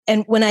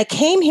And when I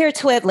came here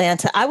to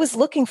Atlanta, I was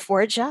looking for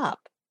a job.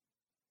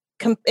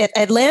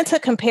 Atlanta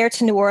compared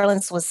to New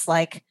Orleans was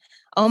like,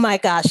 oh my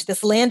gosh,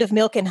 this land of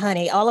milk and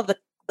honey. All of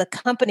the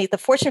companies, the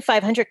Fortune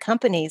 500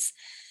 companies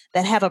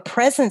that have a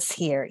presence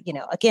here,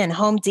 again,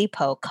 Home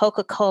Depot,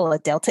 Coca-Cola,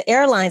 Delta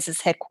Airlines is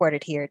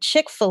headquartered here,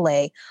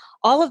 Chick-fil-A,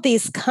 all of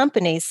these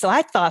companies. So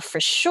I thought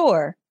for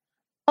sure,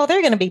 oh,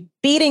 they're going to be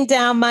beating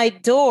down my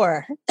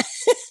door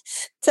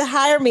to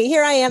hire me.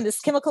 Here I am,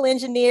 this chemical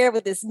engineer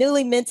with this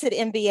newly minted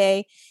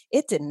MBA.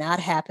 It did not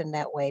happen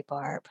that way,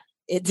 Barb.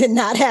 It did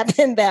not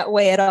happen that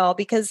way at all,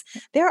 because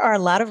there are a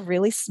lot of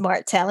really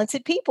smart,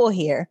 talented people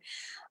here.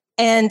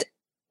 And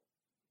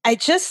I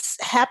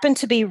just happened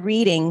to be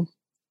reading.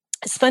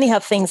 It's funny how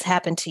things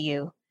happen to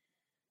you.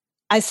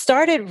 I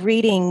started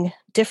reading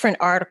different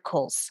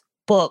articles,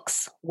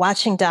 books,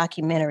 watching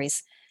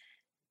documentaries.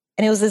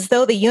 And it was as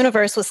though the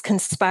universe was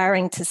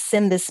conspiring to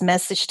send this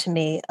message to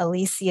me: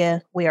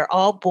 Alicia, we are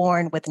all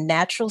born with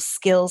natural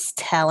skills,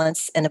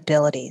 talents, and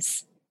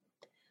abilities.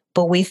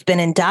 But we've been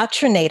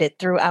indoctrinated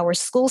through our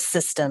school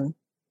system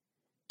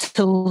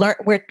to learn.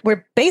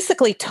 We're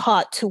basically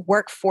taught to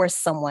work for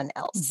someone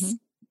else,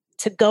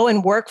 to go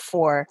and work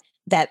for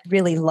that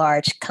really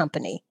large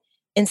company,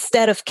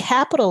 instead of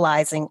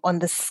capitalizing on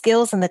the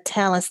skills and the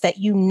talents that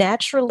you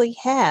naturally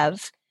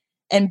have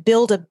and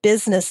build a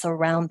business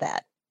around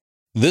that.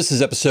 This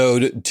is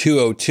episode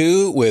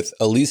 202 with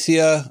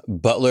Alicia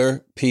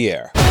Butler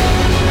Pierre.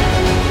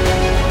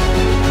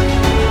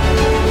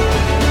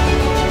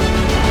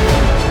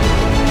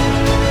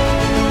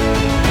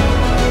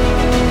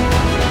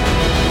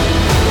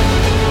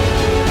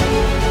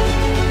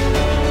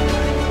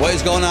 What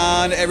is going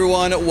on,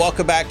 everyone?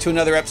 Welcome back to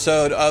another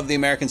episode of the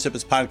American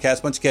Snippets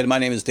Podcast. Once again, my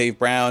name is Dave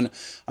Brown.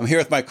 I'm here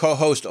with my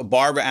co-host,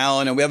 Barbara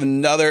Allen, and we have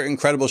another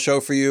incredible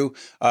show for you.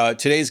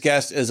 Today's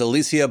guest is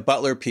Alicia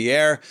Butler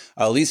Pierre.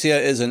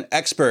 Alicia is an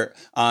expert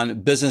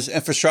on business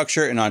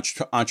infrastructure and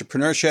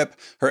entrepreneurship.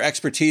 Her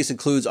expertise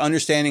includes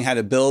understanding how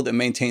to build and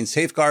maintain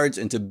safeguards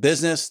into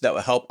business that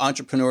will help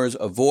entrepreneurs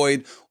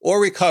avoid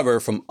or recover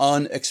from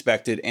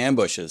unexpected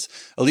ambushes.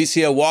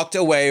 Alicia walked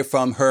away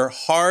from her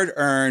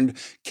hard-earned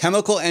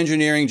chemical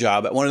engineering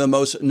job at one of the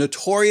most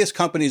notorious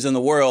companies in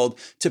the world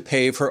to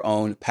pave her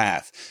own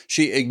path.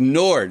 She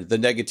ignored the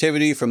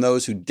negativity from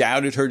those who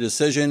doubted her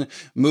decision,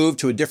 moved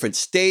to a different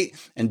state,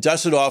 and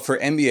dusted off her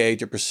MBA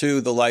to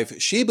pursue the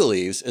life she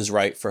believes is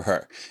right for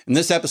her. In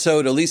this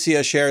episode,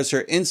 Alicia shares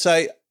her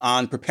insight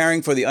on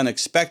preparing for the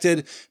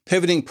unexpected,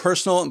 pivoting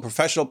personal and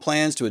professional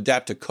plans to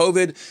adapt to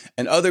COVID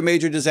and other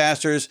major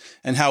disasters,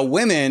 and how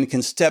women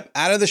can step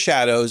out of the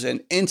shadows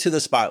and into the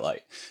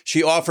spotlight.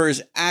 She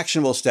offers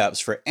actionable steps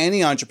for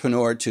any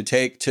entrepreneur to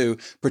take to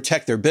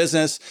protect their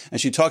business, and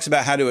she talks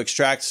about how to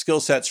extract skill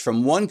sets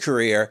from one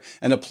career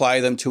and apply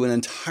them to an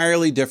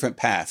entirely different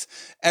path.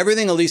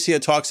 Everything Alicia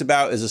talks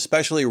about is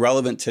especially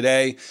relevant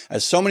today,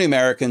 as so many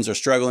Americans are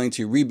struggling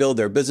to rebuild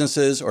their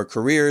businesses or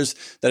careers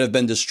that have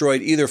been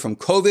destroyed either from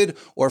COVID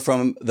or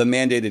from the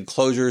mandated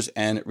closures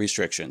and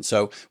restrictions.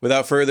 So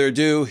without further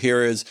ado,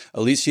 here is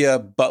Alicia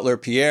Butler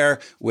Pierre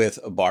with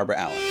Barbara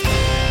Allen.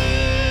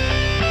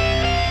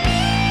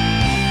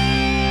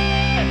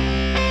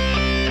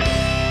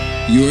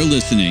 You're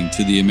listening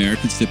to the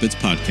American Snippets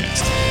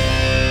Podcast.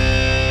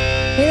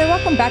 Hey there,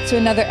 welcome back to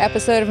another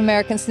episode of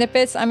American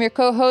Snippets. I'm your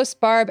co-host,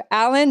 Barb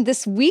Allen.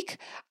 This week,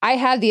 I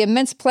have the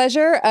immense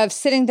pleasure of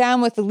sitting down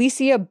with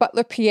Alicia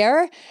Butler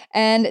Pierre.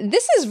 And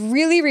this is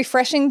really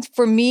refreshing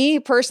for me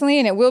personally,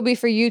 and it will be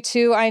for you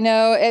too, I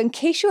know. In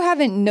case you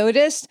haven't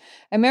noticed,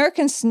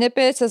 American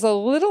Snippets is a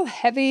little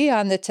heavy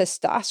on the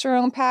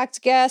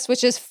testosterone-packed guests,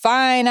 which is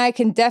fine. I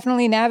can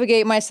definitely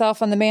navigate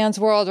myself on the man's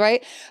world,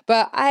 right?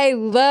 But I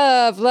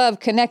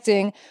love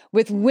connecting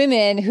with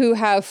women who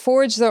have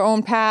forged their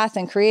own path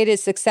and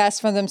created success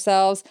for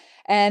themselves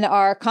and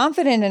are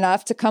confident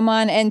enough to come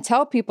on and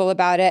tell people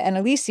about it. And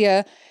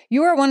Alicia,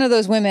 you are one of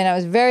those women I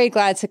was very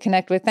glad to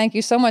connect with. Thank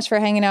you so much for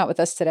hanging out with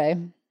us today.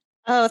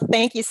 Oh,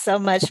 thank you so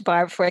much,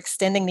 Barb, for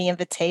extending the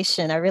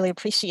invitation. I really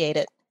appreciate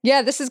it.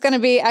 Yeah, this is going to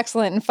be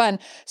excellent and fun.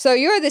 So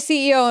you're the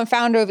CEO and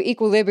founder of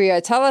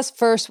Equilibria. Tell us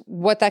first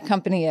what that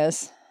company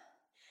is.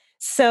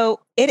 So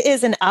it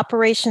is an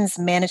operations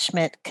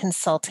management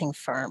consulting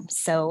firm.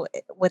 So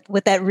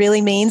what that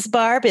really means,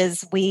 Barb,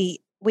 is we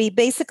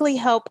basically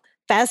help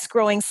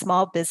fast-growing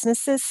small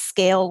businesses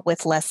scale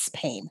with less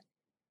pain.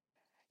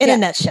 In a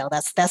nutshell,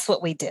 that's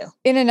what we do.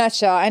 In a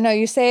nutshell, I know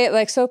you say it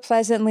like so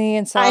pleasantly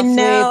and softly.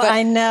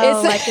 I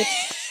know.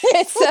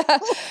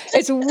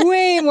 It's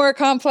way more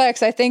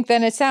complex, I think,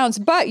 than it sounds.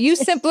 But you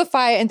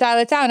simplify it and dial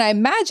it down. I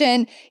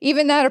imagine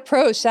even that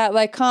approach, that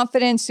like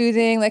confident,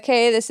 soothing, like,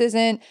 hey, this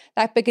isn't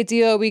that big a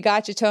deal, we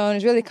got you tone,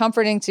 is really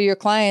comforting to your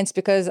clients,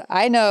 because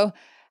I know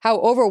how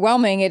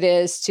overwhelming it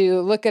is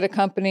to look at a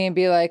company and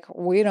be like,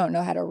 we don't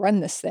know how to run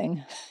this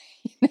thing.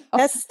 You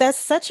know? That's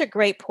such a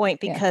great point,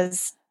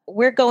 because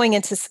we're going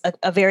into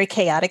a very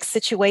chaotic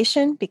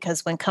situation,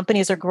 because when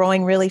companies are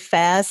growing really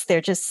fast,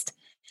 they're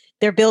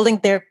building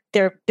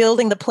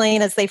the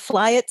plane as they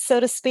fly it, so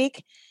to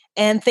speak.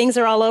 and things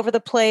are all over the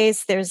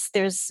place.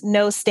 There's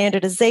no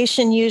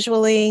standardization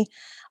usually.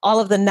 All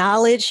of the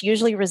knowledge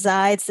usually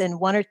resides in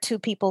one or two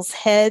people's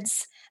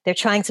heads. They're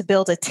trying to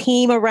build a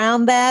team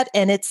around that,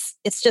 and it's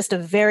just a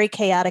very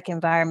chaotic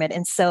environment.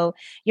 And so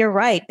you're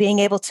right, being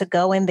able to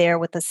go in there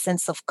with a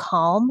sense of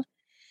calm,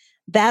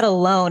 that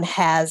alone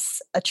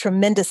has a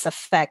tremendous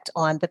effect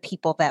on the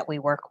people that we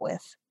work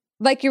with.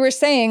 Like you were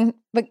saying,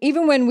 like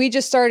even when we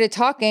just started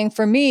talking,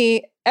 for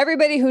me,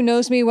 everybody who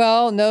knows me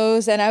well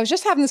knows, and I was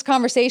just having this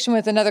conversation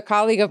with another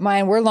colleague of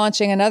mine. We're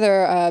launching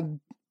another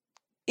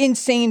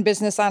insane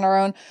business on our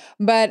own.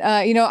 But,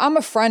 I'm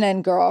a front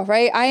end girl,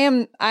 right? I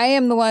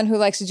am the one who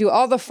likes to do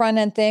all the front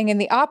end thing,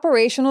 and the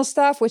operational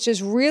stuff, which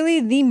is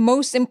really the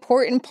most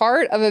important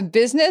part of a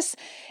business,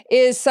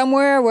 is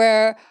somewhere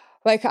where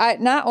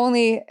not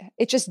only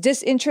it just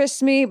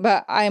disinterests me,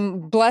 but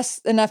I'm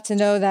blessed enough to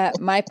know that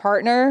my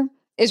partner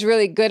is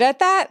really good at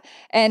that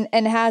and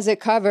has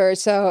it covered.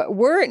 So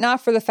were it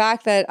not for the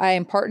fact that I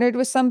am partnered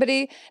with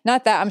somebody,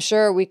 not that I'm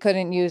sure we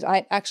couldn't use,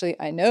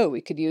 I know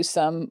we could use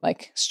some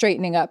like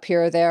straightening up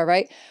here or there,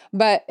 right?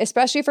 But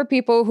especially for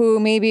people who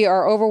maybe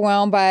are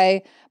overwhelmed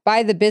by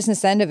the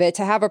business end of it,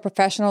 to have a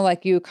professional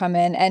like you come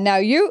in. And now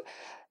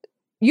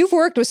you've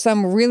worked with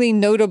some really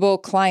notable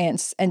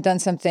clients and done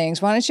some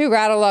things. Why don't you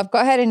rattle off, go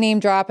ahead and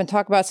name drop and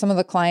talk about some of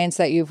the clients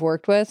that you've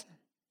worked with?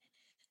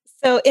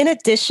 So in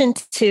addition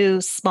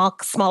to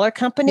smaller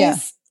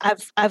companies, yeah.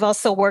 I've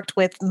also worked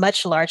with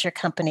much larger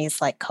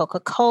companies like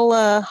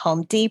Coca-Cola,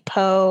 Home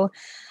Depot.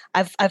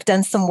 I've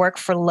done some work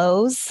for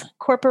Lowe's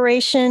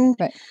Corporation.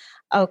 Right.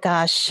 Oh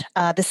gosh,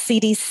 the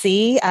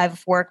CDC.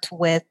 I've worked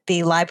with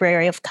the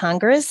Library of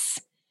Congress.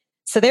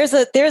 So there's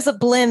a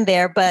blend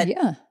there, but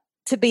yeah.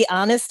 To be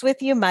honest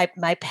with you,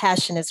 my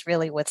passion is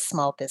really with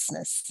small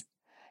business.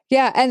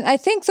 Yeah, and I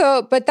think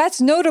so, but that's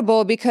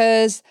notable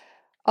because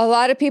a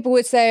lot of people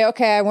would say,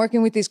 okay, I'm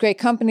working with these great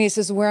companies.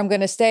 This is where I'm going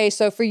to stay.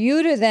 So for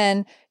you to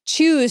then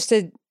choose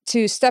to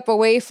step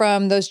away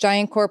from those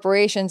giant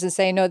corporations and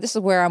say, no, this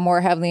is where I'm more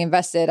heavily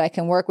invested. I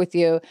can work with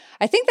you.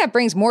 I think that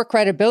brings more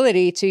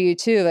credibility to you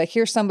too. Like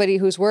here's somebody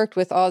who's worked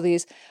with all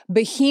these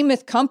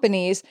behemoth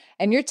companies,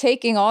 and you're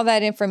taking all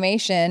that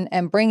information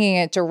and bringing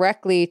it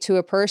directly to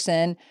a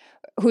person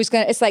who's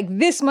going to, it's like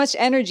this much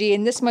energy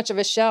and this much of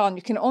a shell. And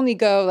you can only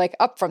go like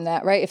up from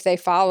that, right? If they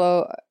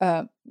follow,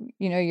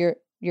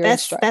 your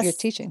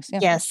teachings. Yeah.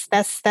 Yes,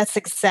 that's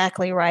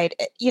exactly right.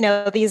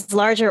 These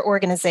larger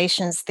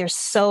organizations, they're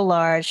so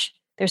large.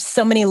 There's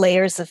so many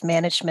layers of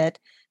management.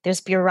 There's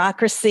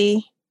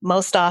bureaucracy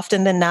most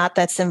often than not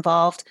that's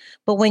involved.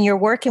 But when you're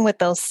working with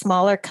those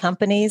smaller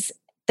companies,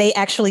 they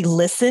actually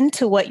listen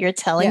to what you're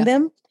telling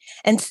them.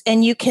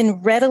 And you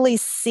can readily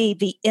see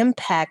the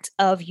impact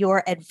of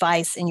your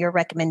advice and your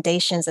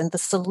recommendations and the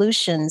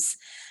solutions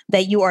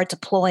that you are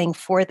deploying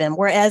for them.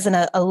 Whereas in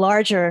a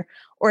larger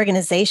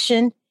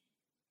organization,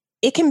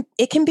 it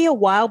can be a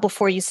while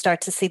before you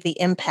start to see the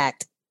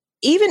impact.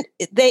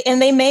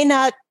 They may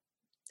not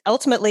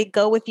ultimately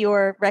go with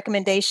your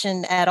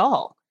recommendation at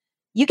all.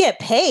 You get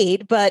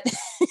paid, but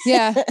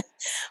yeah.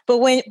 But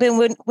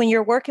when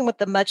you're working with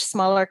the much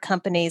smaller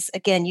companies,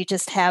 again, you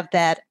just have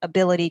that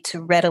ability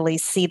to readily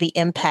see the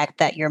impact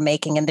that you're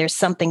making, and there's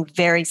something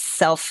very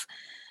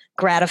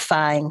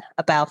self-gratifying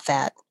about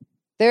that.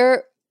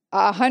 There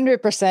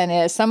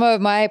 100% is. Some of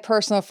my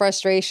personal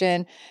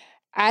frustration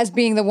as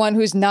being the one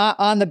who's not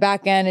on the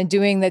back end and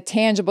doing the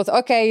tangible,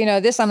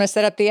 this, I'm going to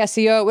set up the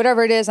SEO,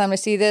 whatever it is, I'm going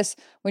to see this.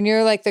 When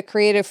you're like the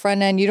creative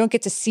front end, you don't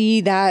get to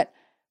see that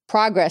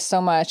progress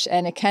so much.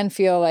 And it can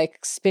feel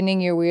like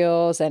spinning your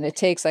wheels, and it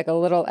takes like a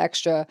little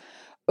extra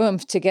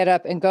oomph to get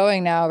up and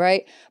going now,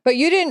 right? But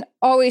you didn't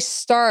always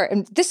start.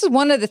 And this is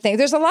one of the things,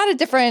 there's a lot of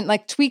different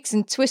like tweaks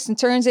and twists and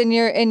turns in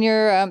your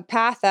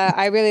path that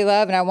I really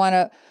love. And I want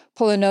to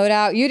pull a note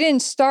out. You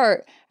didn't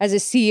start as a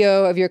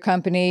CEO of your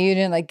company. You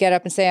didn't like get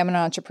up and say, I'm an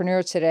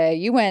entrepreneur today.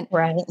 You went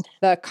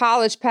the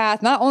college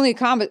path, not only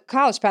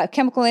college path,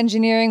 chemical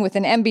engineering with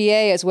an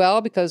MBA as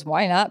well, because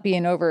why not be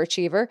an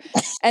overachiever?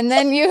 And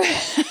then you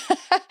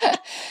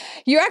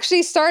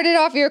actually started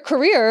off your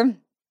career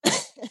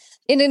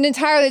in an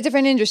entirely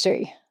different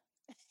industry.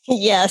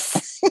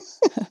 Yes.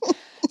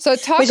 So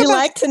Would you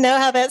like to know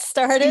how that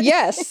started?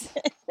 Yes.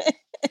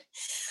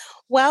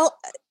 Well,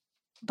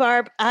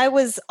 Barb, I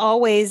was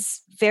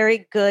always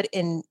very good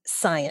in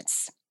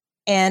science,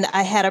 and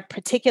I had a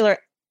particular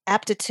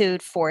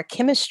aptitude for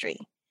chemistry.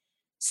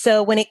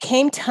 So when it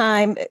came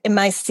time in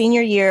my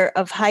senior year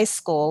of high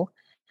school,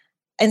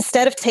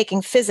 instead of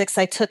taking physics,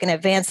 I took an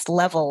advanced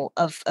level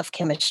of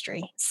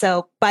chemistry.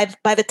 So by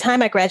the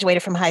time I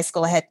graduated from high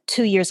school, I had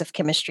 2 years of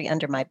chemistry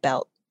under my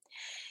belt.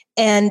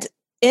 And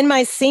in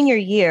my senior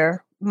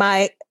year,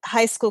 my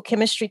high school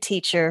chemistry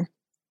teacher,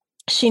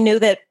 she knew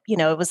that,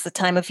 it was the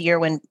time of year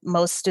when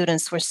most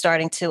students were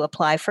starting to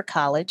apply for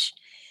college.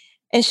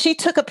 And she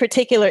took a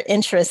particular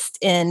interest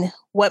in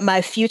what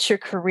my future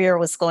career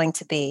was going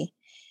to be.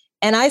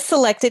 And I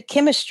selected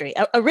chemistry.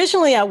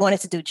 Originally, I wanted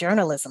to do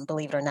journalism,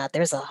 believe it or not.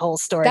 There's a whole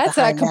story That's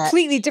behind a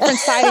completely different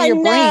side of your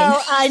brain.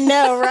 I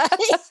know,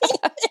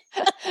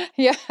 right?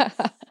 Yeah.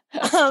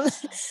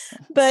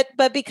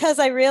 But because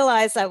I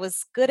realized I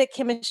was good at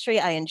chemistry,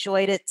 I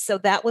enjoyed it. So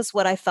that was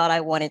what I thought I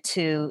wanted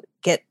to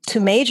get to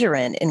major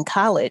in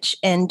college.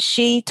 And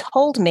she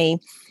told me,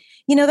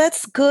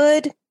 that's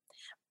good,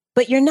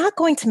 but you're not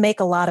going to make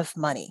a lot of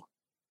money.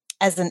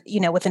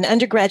 With an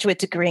undergraduate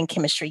degree in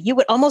chemistry, you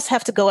would almost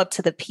have to go up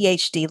to the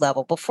PhD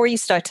level before you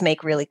start to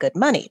make really good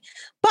money.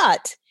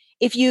 But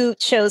if you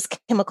chose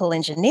chemical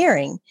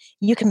engineering,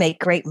 you can make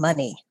great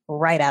money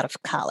right out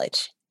of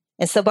college.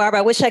 And so, Barb,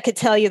 I wish I could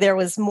tell you there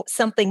was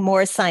something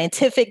more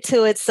scientific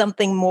to it,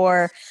 something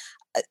more,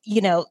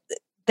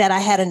 that I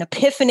had an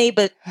epiphany,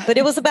 but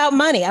it was about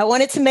money. I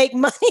wanted to make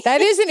money.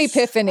 That is an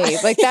epiphany.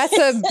 Like, that's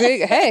a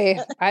big,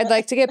 hey, I'd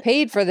like to get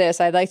paid for this.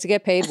 I'd like to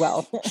get paid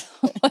well.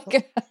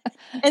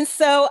 And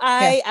so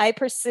I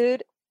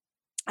pursued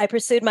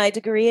my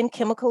degree in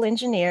chemical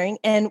engineering.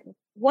 And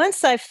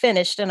once I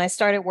finished and I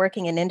started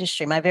working in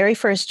industry, my very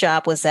first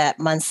job was at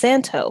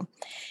Monsanto.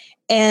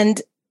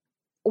 And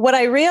what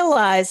I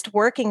realized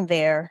working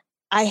there,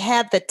 I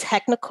had the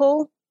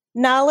technical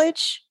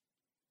knowledge,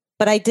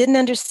 but I didn't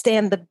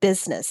understand the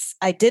business.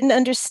 I didn't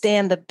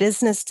understand the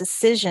business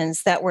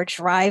decisions that were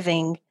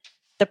driving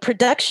the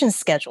production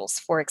schedules,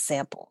 for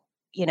example.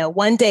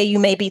 One day you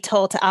may be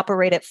told to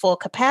operate at full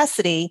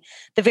capacity.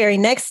 The very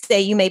next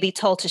day you may be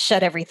told to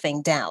shut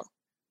everything down.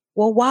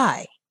 Well,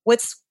 why?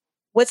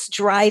 What's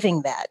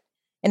driving that?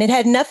 And it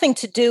had nothing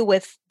to do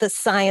with the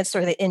science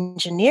or the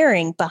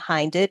engineering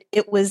behind it.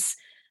 It was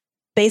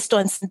based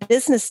on some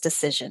business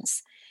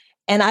decisions.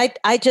 And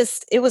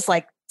it was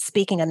like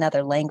speaking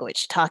another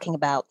language, talking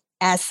about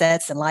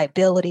assets and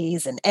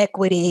liabilities and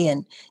equity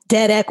and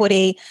debt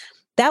equity.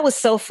 That was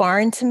so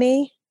foreign to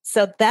me.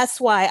 So that's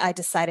why I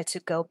decided to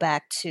go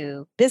back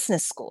to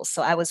business school.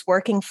 So I was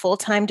working full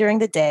time during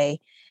the day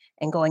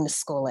and going to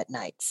school at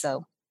night.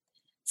 So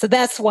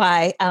that's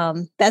why,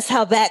 that's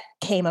how that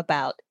came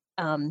about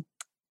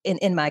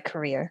in my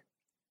career.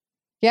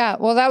 Yeah,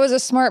 well, that was a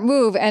smart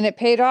move, and it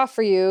paid off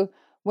for you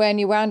when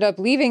you wound up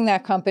leaving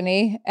that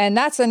company. And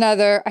that's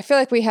another, I feel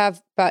like we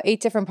have about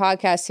 8 different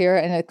podcasts here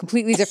and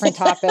completely different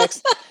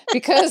topics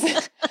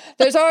because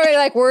there's already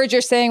like words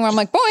you're saying where I'm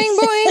like, boing,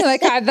 boing,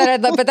 like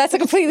but that's a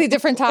completely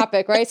different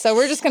topic, right? So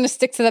we're just going to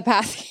stick to the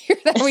path here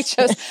that we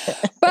chose.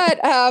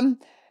 But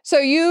so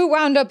you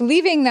wound up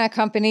leaving that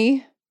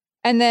company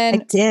and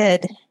then I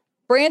did.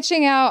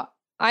 Branching out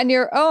on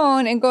your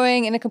own and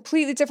going in a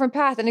completely different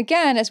path. And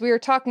again, as we were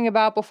talking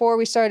about before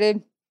we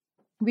started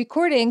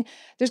recording,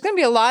 there's going to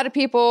be a lot of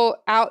people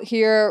out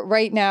here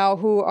right now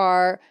who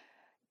are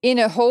in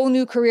a whole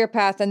new career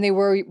path than they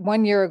were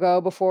 1 year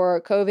ago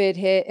before COVID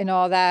hit and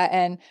all that.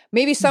 And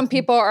maybe some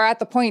people are at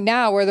the point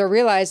now where they're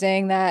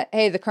realizing that,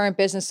 hey, the current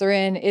business they're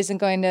in isn't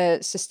going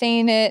to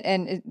sustain it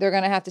and they're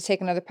going to have to take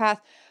another path.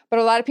 But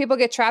a lot of people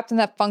get trapped in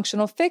that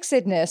functional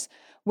fixedness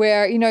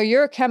where,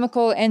 you're a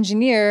chemical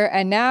engineer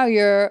and now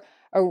you're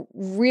a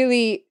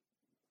really,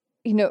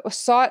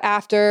 sought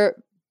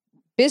after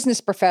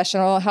business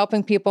professional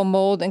helping people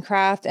mold and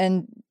craft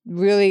and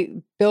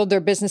really build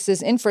their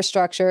business's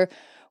infrastructure,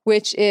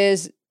 which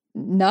is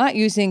not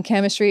using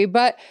chemistry,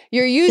 but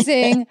you're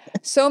using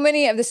so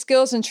many of the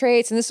skills and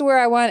traits. And this is where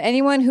I want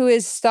anyone who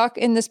is stuck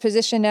in this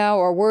position now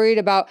or worried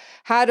about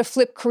how to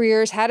flip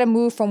careers, how to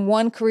move from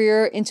one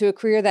career into a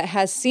career that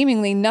has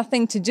seemingly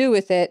nothing to do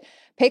with it.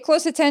 Pay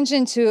close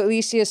attention to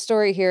Alicia's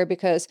story here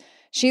because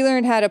she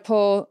learned how to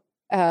pull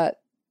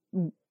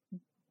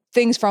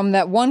things from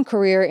that one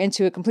career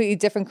into a completely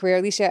different career.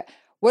 Alicia,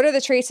 what are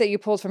the traits that you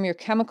pulled from your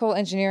chemical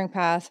engineering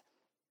path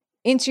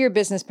into your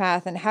business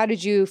path, and how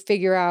did you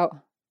figure out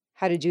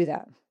how to do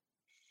that?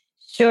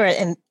 Sure.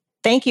 And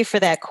thank you for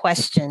that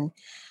question,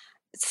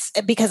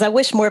 because I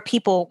wish more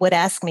people would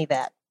ask me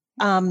that.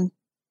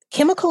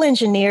 Chemical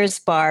engineers,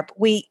 Barb,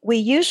 we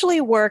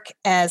usually work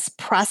as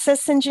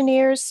process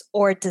engineers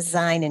or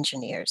design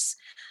engineers.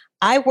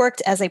 I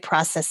worked as a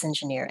process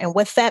engineer. And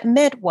what that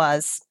meant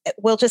was,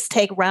 we'll just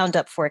take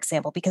Roundup, for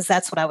example, because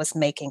that's what I was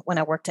making when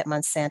I worked at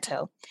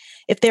Monsanto.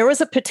 If there was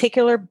a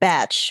particular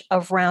batch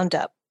of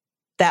Roundup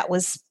that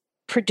was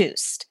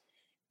produced,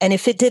 and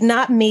if it did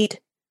not meet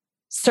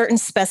certain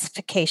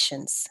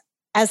specifications,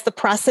 as the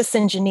process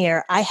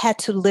engineer, I had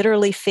to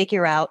literally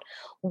figure out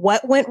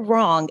what went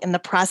wrong in the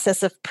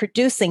process of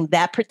producing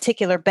that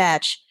particular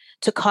batch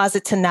to cause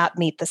it to not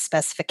meet the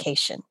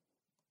specification.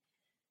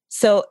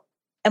 So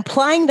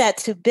applying that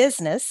to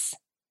business,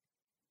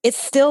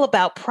 it's still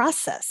about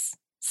process.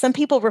 Some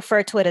people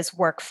refer to it as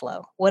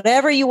workflow,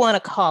 whatever you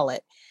want to call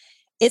it.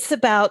 It's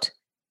about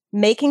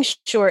making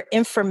sure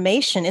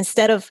information,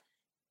 instead of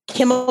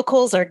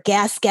chemicals or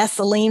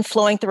gasoline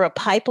flowing through a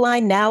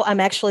pipeline, now I'm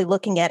actually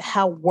looking at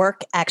how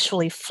work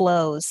actually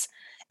flows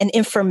and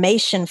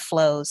information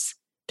flows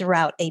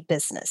throughout a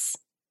business.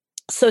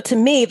 So to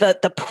me,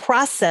 the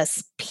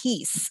process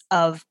piece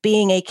of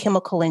being a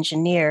chemical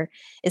engineer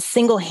is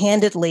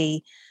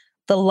single-handedly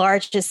the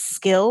largest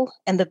skill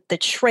and the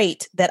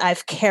trait that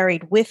I've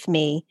carried with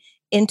me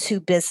into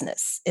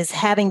business is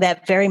having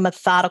that very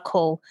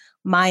methodical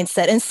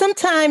mindset. And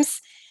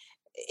sometimes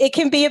it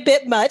can be a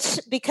bit much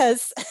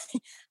because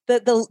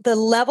the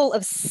level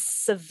of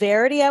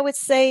severity, I would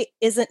say,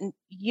 isn't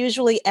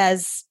usually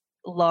as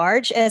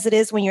large as it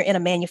is when you're in a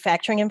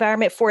manufacturing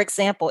environment. For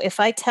example, if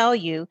I tell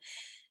you,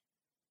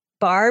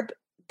 Barb,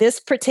 this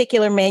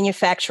particular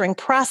manufacturing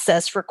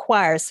process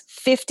requires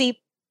 50%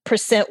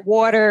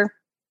 water,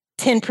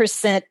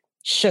 10%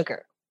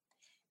 sugar.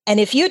 And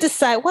if you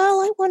decide,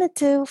 well, I want to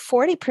do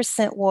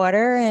 40%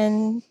 water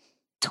and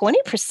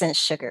 20%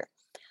 sugar,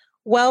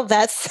 well,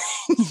 that's,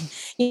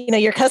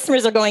 your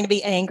customers are going to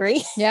be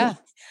angry. Yeah.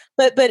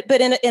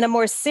 But in a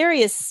more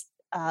serious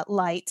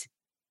light,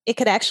 it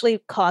could actually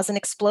cause an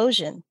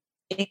explosion.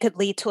 It could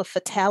lead to a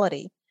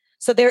fatality.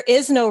 So there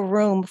is no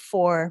room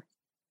for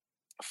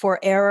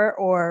error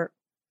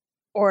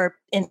or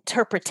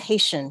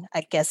interpretation,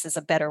 I guess is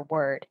a better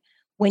word,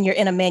 when you're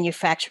in a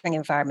manufacturing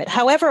environment.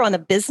 However, on the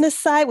business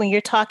side, when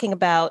you're talking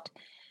about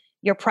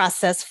your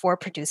process for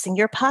producing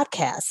your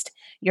podcast,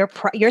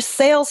 your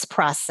sales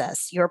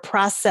process, your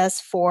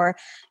process for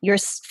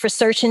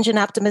search engine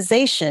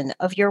optimization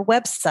of your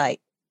website,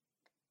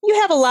 you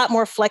have a lot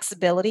more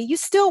flexibility. You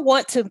still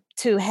want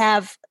to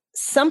have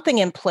something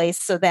in place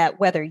so that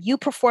whether you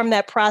perform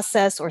that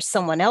process or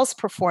someone else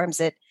performs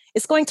it,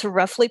 it's going to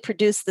roughly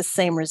produce the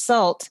same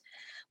result.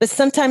 But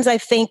sometimes I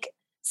think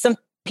some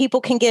people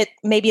can get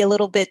maybe a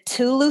little bit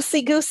too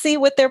loosey-goosey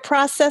with their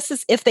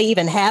processes, if they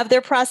even have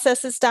their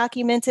processes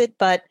documented.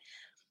 But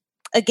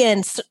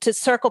again, to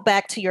circle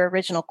back to your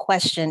original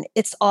question,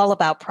 it's all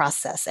about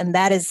process. And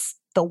that is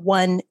the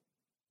one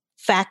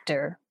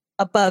factor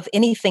above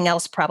anything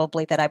else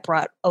probably that I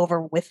brought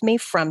over with me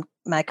from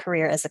my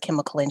career as a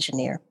chemical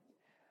engineer.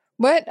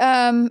 What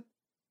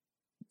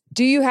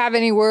do you have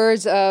any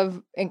words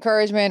of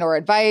encouragement or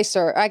advice,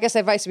 or I guess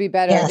advice would be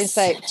better,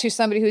 insight to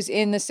somebody who's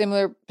in the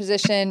similar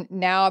position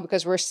now,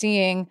 because we're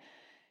seeing,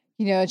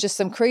 just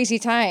some crazy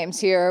times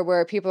here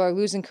where people are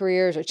losing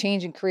careers or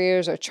changing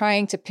careers or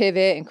trying to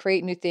pivot and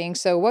create new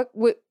things. So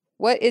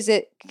what is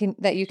it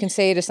that you can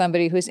say to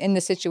somebody who's in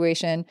the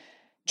situation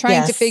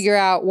trying to figure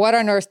out what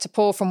on earth to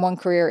pull from one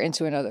career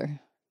into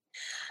another?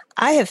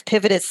 I have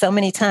pivoted so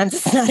many times,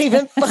 it's not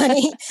even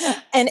funny.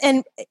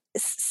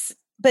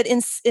 But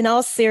in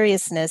all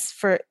seriousness,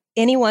 for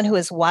anyone who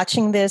is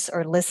watching this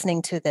or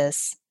listening to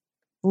this,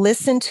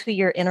 listen to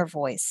your inner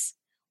voice.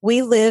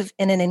 We live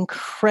in an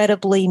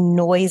incredibly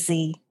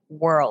noisy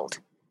world.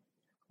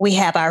 We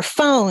have our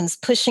phones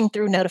pushing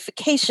through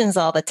notifications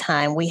all the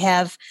time. We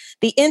have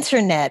the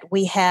internet.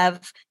 We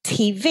have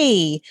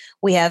TV.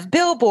 We have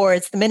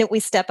billboards. The minute we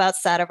step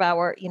outside of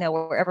our,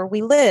 wherever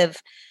we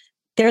live,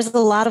 there's a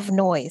lot of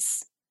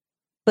noise.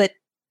 But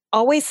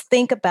always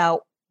think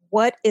about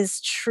what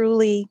is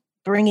truly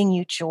bringing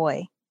you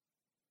joy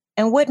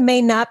and what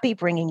may not be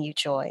bringing you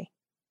joy.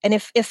 And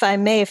if I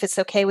may, if it's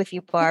okay with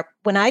you, Barb,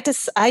 when I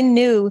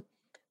knew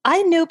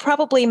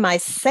probably my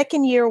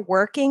second year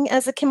working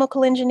as a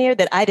chemical engineer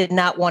that I did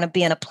not want to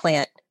be in a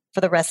plant for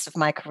the rest of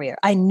my career.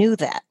 I knew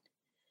that.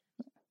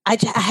 I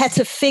had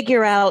to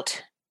figure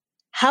out,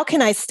 how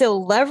can I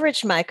still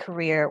leverage my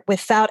career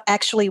without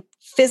actually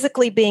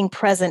physically being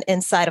present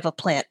inside of a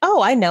plant?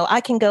 Oh, I know.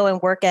 I can go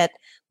and work at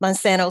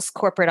Monsanto's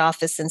corporate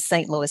office in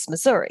St. Louis,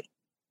 Missouri.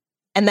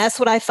 And that's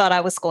what I thought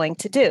I was going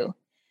to do.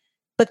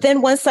 But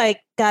then once I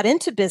got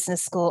into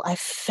business school, I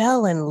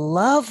fell in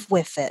love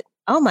with it.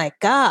 Oh my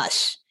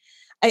gosh.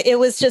 It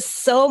was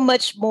just so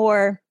much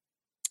more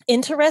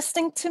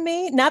interesting to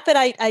me. Not that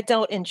I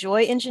don't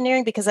enjoy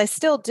engineering, because I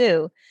still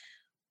do,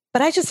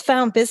 but I just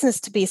found business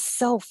to be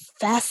so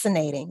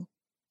fascinating.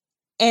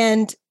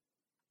 And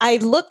I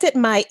looked at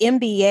my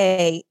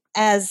MBA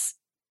as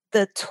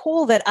the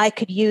tool that I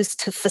could use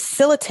to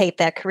facilitate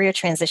that career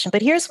transition.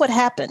 But here's what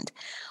happened.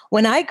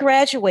 When I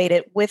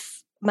graduated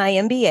with my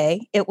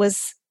MBA, it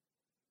was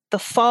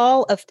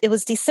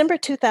December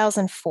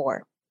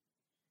 2004.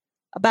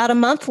 About a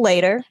month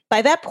later,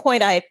 by that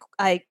point,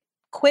 I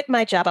quit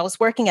my job. I was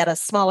working at a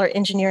smaller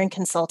engineering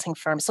consulting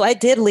firm. So I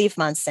did leave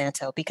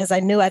Monsanto because I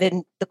knew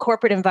the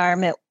corporate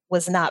environment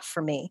was not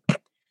for me.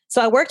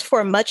 So I worked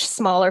for a much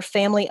smaller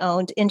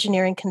family-owned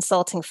engineering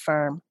consulting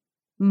firm,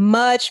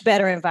 much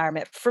better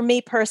environment for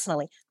me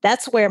personally.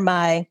 That's where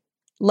my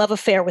love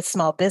affair with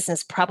small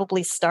business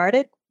probably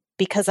started,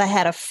 because I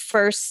had a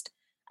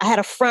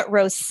front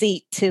row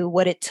seat to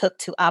what it took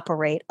to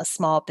operate a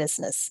small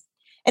business.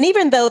 And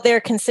even though they're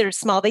considered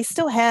small, they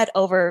still had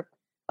over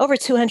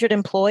 200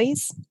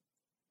 employees.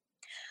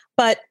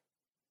 But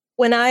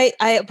when I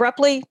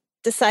abruptly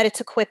decided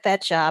to quit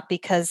that job,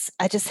 because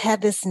I just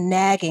had this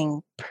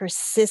nagging,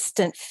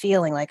 persistent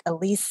feeling like,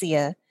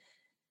 Alicia,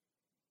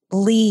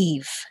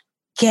 leave,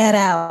 get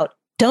out.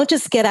 Don't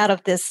just get out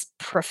of this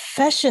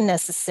profession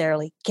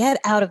necessarily, get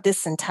out of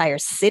this entire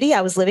city.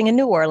 I was living in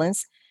New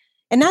Orleans,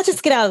 and not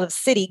just get out of the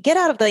city, get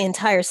out of the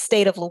entire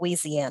state of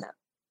Louisiana.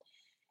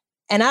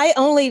 And I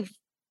only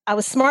I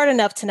was smart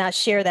enough to not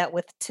share that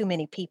with too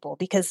many people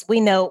because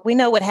we know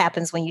what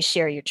happens when you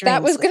share your dreams.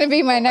 That was going to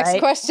be my next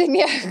question.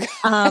 Yeah.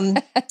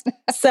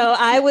 So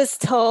I was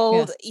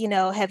told,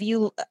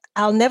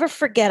 I'll never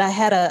forget. I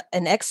had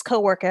an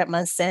ex-coworker at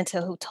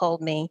Monsanto who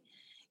told me,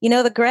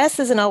 the grass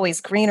isn't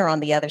always greener on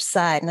the other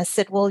side. And I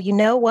said, well, you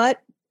know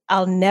what?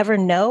 I'll never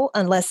know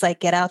unless I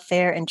get out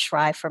there and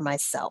try for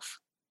myself.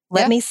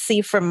 Let me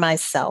see for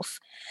myself.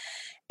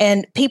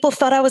 And people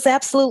thought I was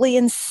absolutely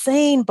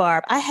insane,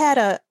 Barb.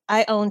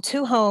 I owned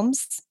 2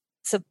 homes.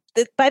 So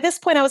by this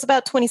point, I was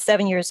about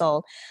 27 years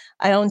old.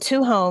 I owned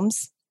 2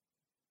 homes.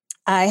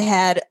 I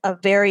had a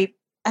very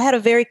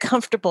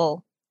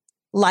comfortable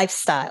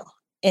lifestyle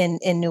in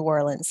New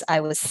Orleans. I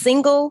was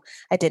single.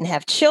 I didn't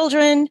have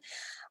children.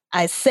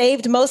 I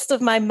saved most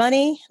of my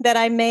money that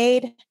I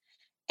made,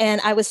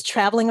 and I was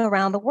traveling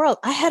around the world.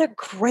 I had a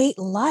great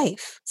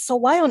life. So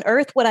why on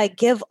earth would I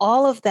give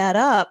all of that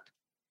up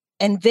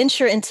and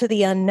venture into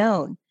the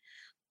unknown?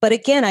 But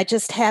again, I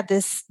just had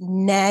this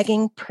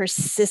nagging,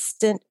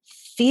 persistent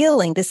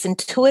feeling, this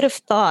intuitive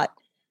thought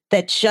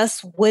that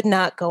just would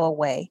not go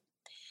away.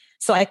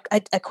 So I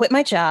quit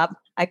my job.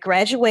 I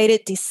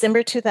graduated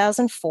December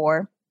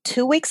 2004.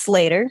 2 weeks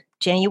later,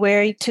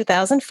 January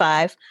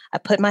 2005, I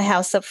put my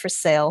house up for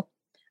sale.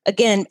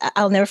 Again,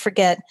 I'll never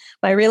forget,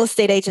 my real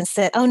estate agent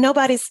said, oh,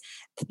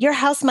 your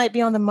house might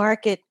be on the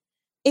market.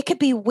 It could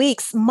be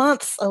weeks,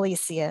 months,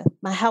 Alicia.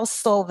 My house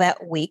sold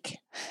that week.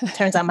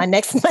 Turns out my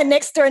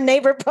next door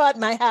neighbor bought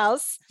my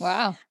house.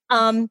 Wow.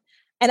 And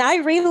I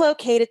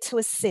relocated to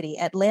a city,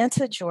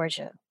 Atlanta,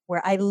 Georgia,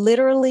 where I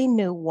literally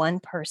knew one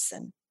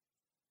person.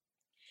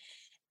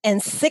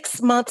 And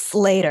 6 months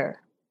later,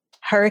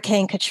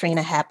 Hurricane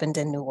Katrina happened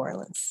in New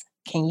Orleans.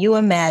 Can you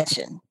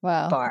imagine,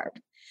 wow, Barb?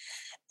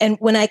 And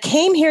when I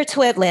came here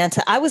to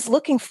Atlanta, I was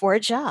looking for a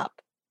job.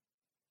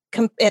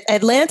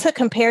 Atlanta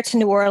compared to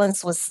New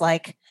Orleans was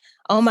like,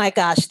 oh my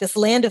gosh, this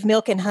land of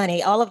milk and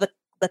honey. All of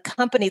the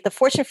companies, the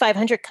Fortune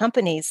 500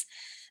 companies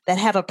that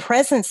have a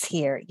presence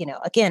here,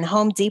 again,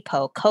 Home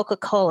Depot,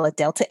 Coca-Cola,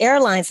 Delta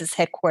Airlines is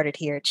headquartered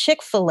here,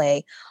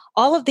 Chick-fil-A,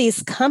 all of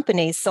these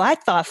companies. So I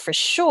thought for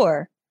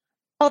sure,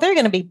 they're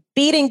going to be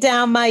beating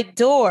down my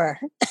door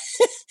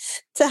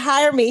to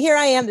hire me. Here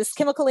I am, this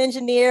chemical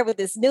engineer with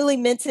this newly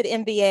minted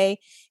MBA.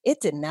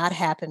 It did not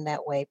happen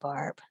that way,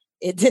 Barb.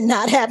 It did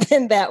not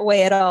happen that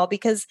way at all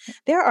because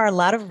there are a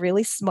lot of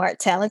really smart,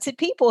 talented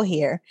people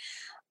here.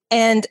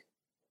 And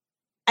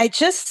I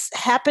just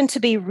happened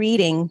to be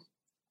reading.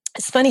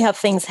 It's funny how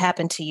things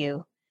happen to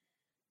you.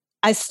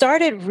 I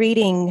started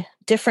reading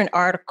different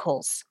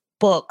articles,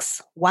 books,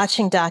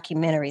 watching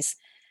documentaries.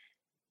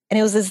 And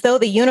it was as though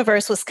the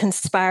universe was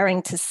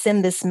conspiring to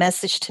send this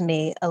message to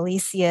me,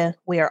 Alicia,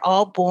 we are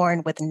all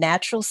born with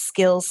natural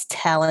skills,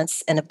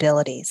 talents, and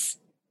abilities.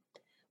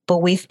 But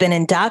we've been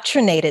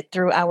indoctrinated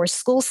through our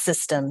school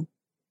system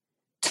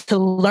to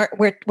learn.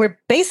 We're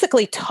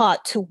basically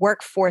taught to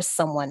work for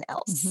someone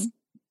else,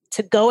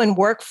 to go and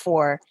work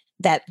for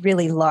that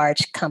really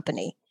large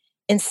company,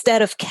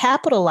 instead of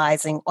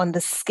capitalizing on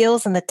the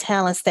skills and the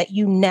talents that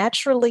you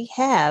naturally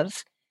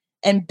have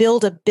and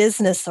build a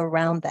business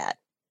around that.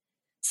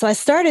 So I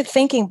started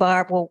thinking,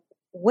 Barb, well,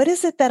 what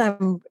is it that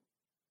I'm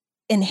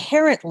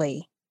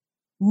inherently,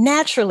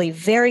 naturally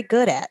very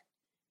good at?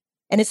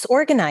 And it's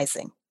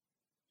organizing.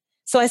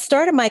 So I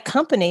started my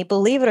company,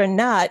 believe it or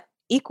not,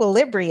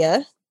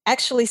 Equilibria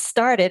actually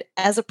started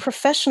as a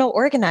professional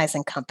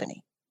organizing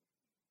company.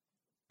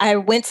 I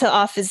went to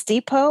Office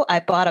Depot.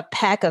 I bought a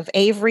pack of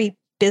Avery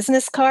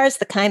business cards,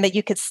 the kind that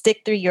you could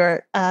stick through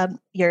your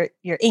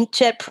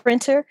inkjet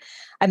printer.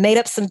 I made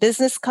up some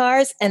business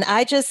cards, and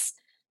I just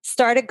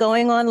started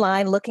going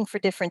online looking for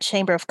different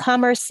Chamber of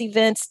Commerce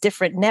events,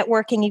 different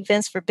networking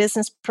events for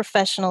business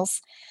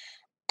professionals.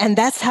 And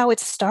that's how it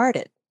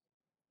started.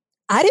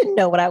 I didn't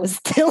know what I was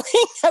doing.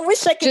 I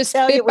wish I could just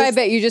tell you. Bit by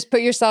bit, you just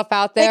put yourself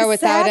out there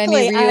without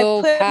any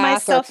real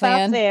path or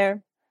plan. Out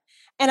there.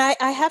 And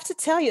I have to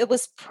tell you, it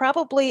was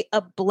probably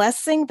a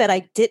blessing that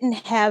I didn't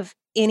have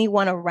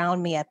anyone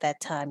around me at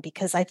that time,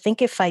 because I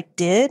think if I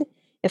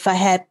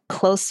had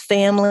close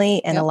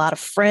family and a lot of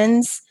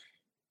friends,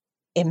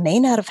 it may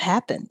not have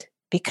happened,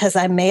 because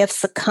I may have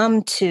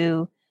succumbed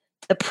to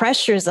the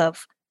pressures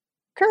of,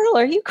 girl,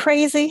 are you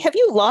crazy? Have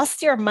you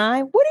lost your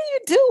mind? What are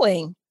you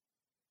doing?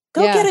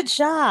 Go get a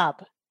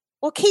job.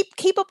 Well,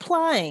 keep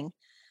applying.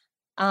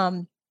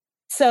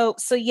 So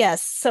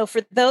yes. So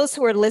for those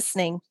who are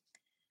listening,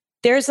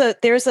 there's a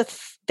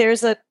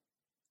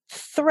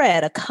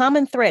thread, a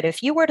common thread.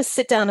 If you were to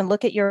sit down and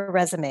look at your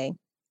resume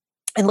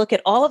and look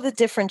at all of the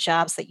different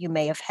jobs that you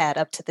may have had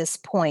up to this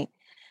point,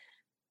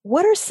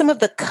 what are some of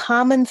the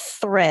common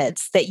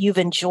threads that you've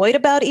enjoyed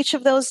about each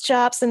of those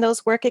jobs and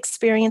those work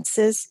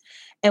experiences?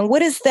 And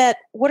what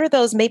are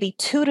those maybe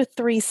 2 to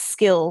 3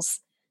 skills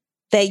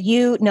that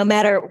you, no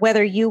matter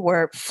whether you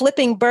were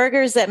flipping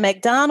burgers at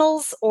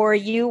McDonald's or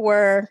you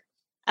were,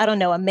 I don't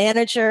know, a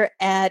manager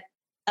at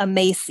a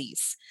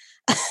Macy's,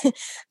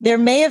 there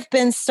may have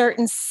been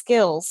certain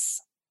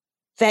skills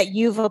that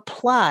you've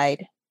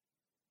applied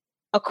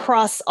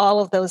across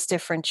all of those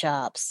different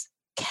jobs.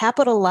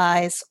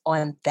 capitalize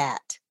on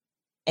that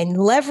and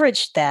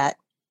leverage that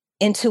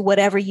into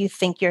whatever you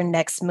think your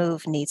next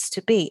move needs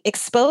to be.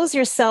 Expose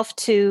yourself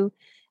to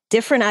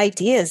different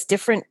ideas,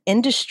 different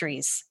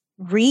industries.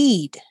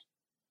 Read.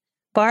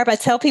 Barb, I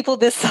tell people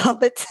this all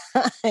the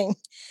time.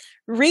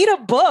 Read a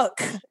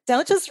book.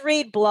 Don't just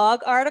read blog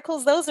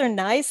articles. Those are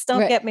nice,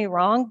 don't get me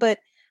wrong, but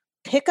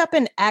pick up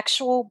an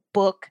actual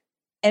book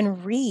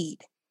and read.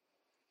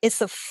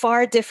 It's a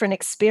far different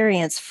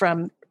experience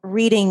from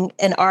reading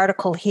an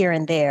article here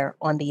and there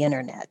on the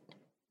internet.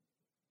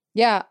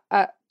 Yeah,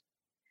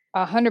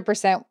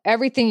 100%.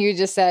 Everything you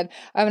just said.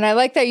 I mean, I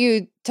like that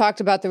you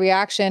talked about the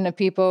reaction of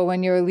people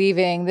when you were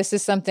leaving. This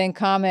is something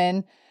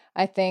common,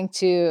 I think,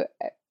 to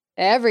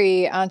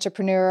every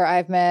entrepreneur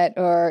I've met,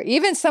 or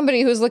even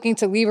somebody who's looking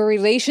to leave a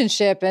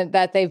relationship and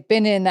that they've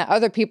been in that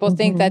other people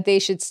think that they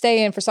should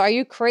stay in for. So are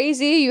you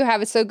crazy? You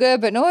have it so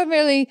good, but no one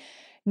really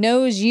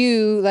knows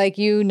you like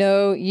you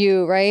know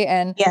you, right?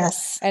 And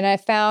yes. And I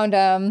found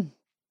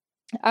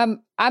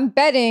I'm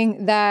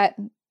betting that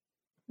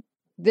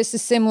this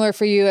is similar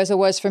for you as it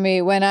was for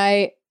me when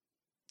I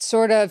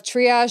sort of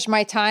triaged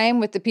my time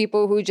with the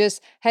people who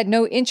just had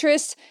no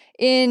interest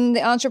in the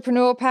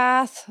entrepreneurial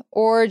path,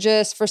 or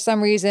just for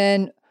some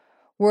reason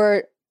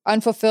were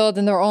unfulfilled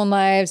in their own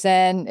lives.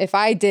 And if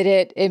I did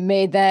it,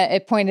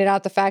 it pointed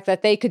out the fact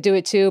that they could do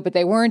it too, but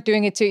they weren't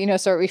doing it too,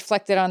 so it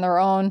reflected on their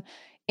own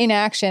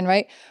inaction,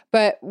 right?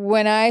 But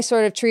when I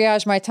sort of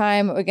triaged my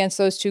time against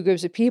those two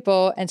groups of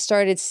people and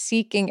started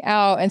seeking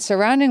out and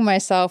surrounding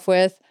myself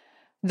with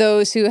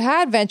those who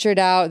had ventured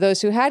out,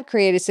 those who had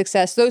created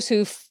success, those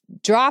who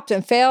dropped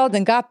and failed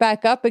and got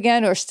back up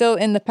again, or still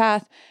in the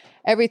path,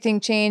 everything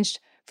changed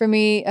for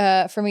me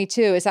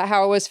too. Is that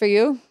how it was for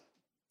you?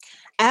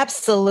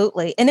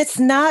 Absolutely. And it's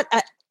not,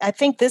 I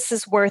think this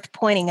is worth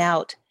pointing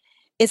out.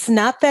 It's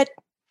not that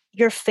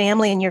your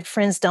family and your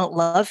friends don't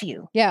love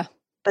you. Yeah.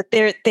 But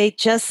they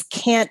just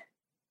can't,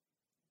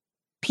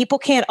 people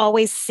can't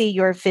always see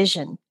your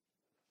vision.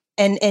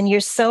 And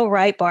you're so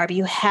right, Barb.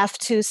 You have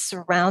to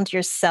surround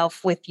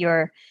yourself with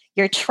your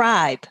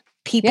tribe,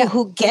 people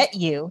who get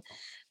you,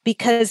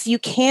 because you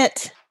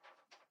can't,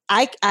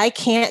 I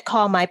can't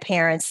call my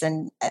parents,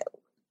 and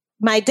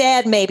my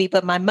dad maybe,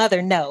 but my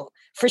mother, no,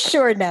 for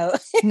sure. No.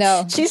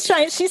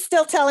 She's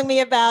still telling me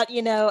about,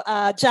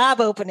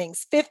 job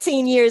openings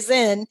 15 years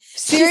in.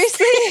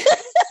 Seriously?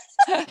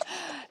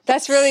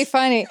 That's really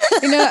funny.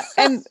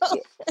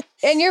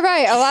 And you're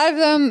right. A lot of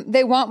them,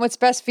 they want what's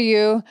best for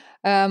you.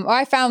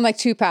 I found like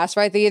two paths,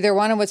 right? They either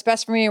wanted what's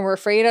best for me and were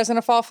afraid I was going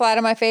to fall flat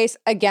on my face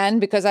again,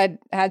 because I'd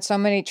had so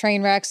many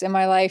train wrecks in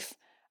my life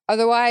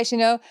otherwise,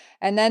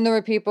 and then there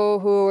were people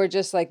who were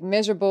just like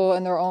miserable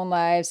in their own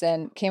lives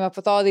and came up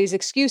with all these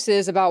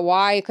excuses about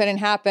why it couldn't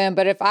happen.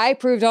 But if I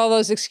proved all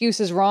those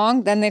excuses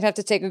wrong, then they'd have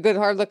to take a good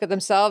hard look at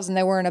themselves, and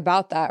they weren't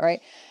about that,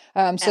 right?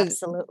 So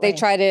Absolutely. They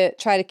try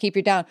to keep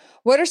you down.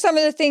 What are some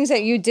of the things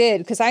that you did?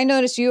 Because I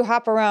noticed you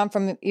hop around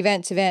from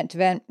event to event to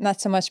event, not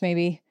so much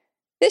maybe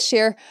this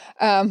year.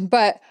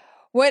 But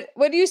what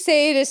do you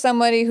say to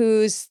somebody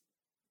who's,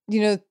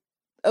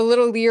 a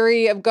little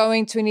leery of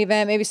going to an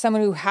event, maybe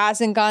someone who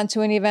hasn't gone to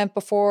an event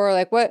before?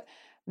 Like, what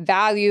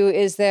value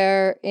is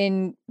there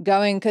in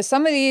going? Because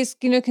some of these,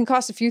 can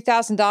cost a few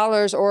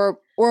 $1,000s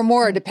or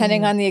more,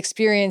 depending on the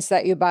experience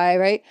that you buy,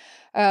 right?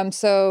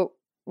 So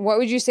what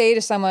would you say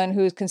to someone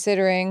who's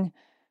considering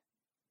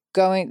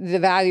the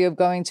value of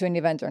going to an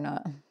event or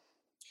not?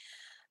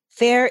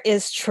 There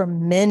is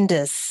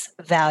tremendous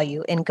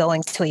value in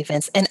going to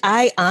events. And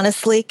I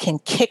honestly can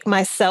kick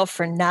myself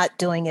for not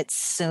doing it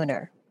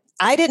sooner.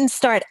 I didn't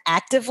start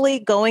actively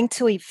going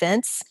to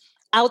events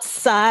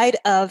outside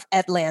of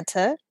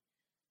Atlanta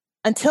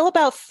until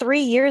about 3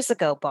 years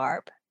ago,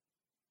 Barb.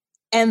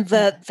 And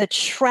the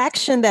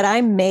traction that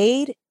I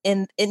made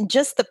in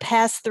just the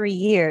past 3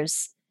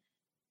 years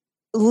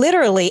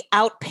literally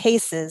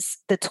outpaces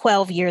the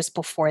 12 years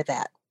before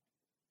that.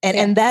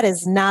 And that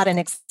is not an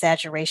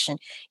exaggeration.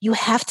 You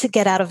have to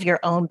get out of your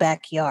own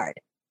backyard.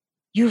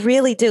 You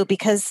really do,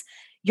 because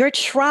your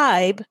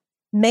tribe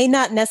may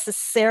not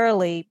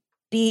necessarily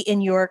be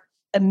in your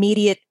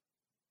immediate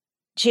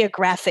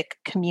geographic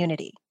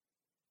community.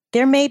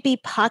 There may be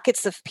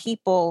pockets of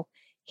people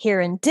here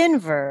in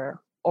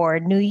Denver or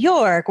New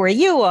York, where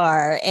you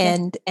are,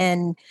 and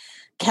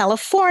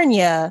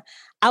California,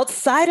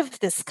 outside of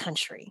this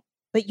country.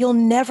 But you'll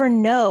never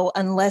know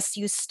unless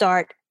you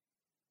start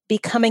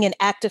becoming an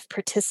active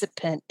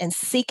participant and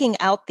seeking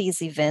out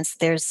these events.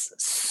 There's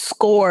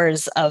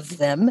scores of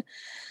them.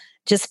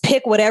 Just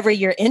pick whatever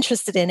you're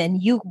interested in,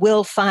 and you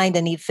will find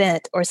an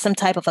event or some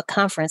type of a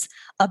conference.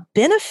 A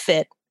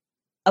benefit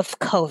of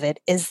COVID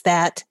is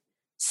that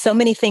so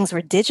many things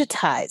were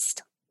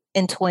digitized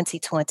in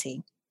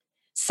 2020.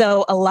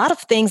 So a lot of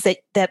things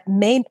that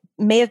may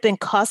have been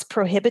cost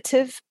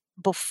prohibitive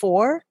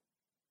before,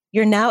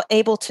 you're now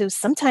able to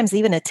sometimes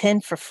even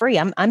attend for free.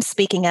 I'm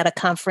speaking at a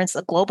conference,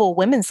 a global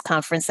women's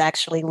conference,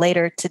 actually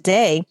later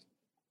today.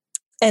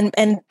 And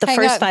the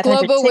first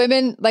 500 global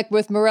women, like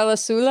with Morella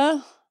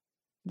Sula?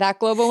 That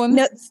Global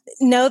Women?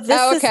 No,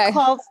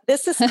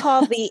 this is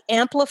called the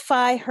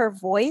Amplify Her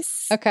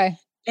Voice. Okay.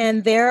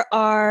 And there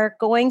are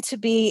going to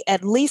be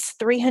at least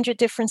 300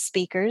 different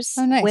speakers,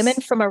 nice. Women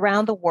from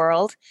around the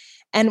world.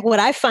 And what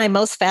I find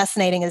most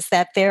fascinating is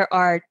that there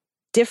are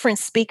different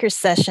speaker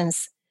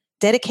sessions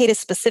dedicated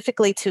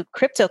specifically to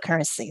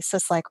cryptocurrency. So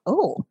it's like,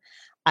 oh,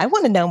 I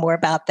want to know more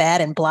about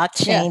that and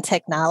blockchain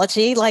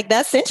technology. Like,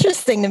 that's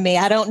interesting to me.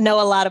 I don't know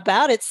a lot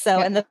about it. So,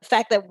 and the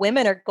fact that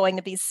women are going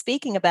to be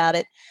speaking about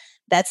it,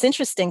 that's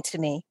interesting to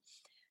me.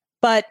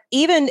 But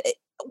even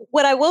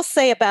what I will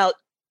say about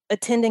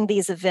attending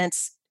these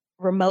events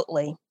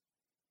remotely,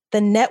 the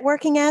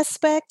networking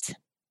aspect,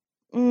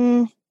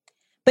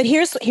 but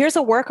here's a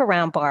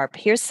workaround, Barb.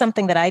 Here's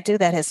something that I do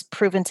that has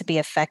proven to be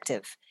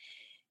effective.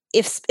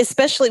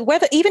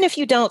 Even if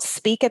you don't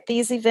speak at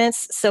these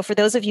events. So for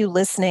those of you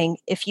listening,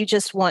 if you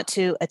just want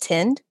to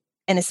attend,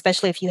 and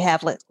especially if you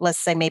have, let's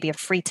say maybe a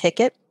free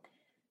ticket,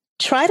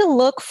 try to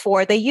look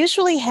for, they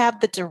usually have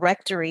the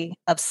directory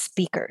of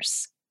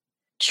speakers.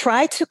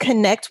 Try to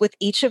connect with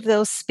each of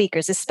those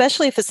speakers,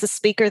 especially if it's a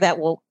speaker that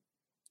will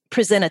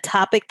present a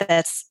topic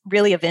that's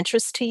really of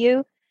interest to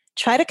you.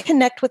 Try to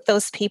connect with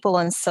those people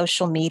on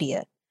social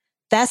media.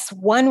 That's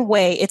one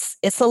way.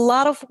 It's a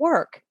lot of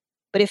work.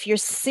 But if you're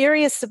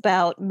serious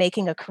about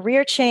making a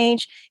career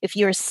change, if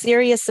you're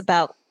serious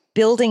about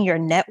building your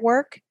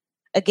network,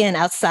 again,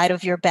 outside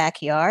of your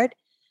backyard,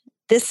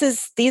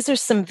 these are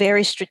some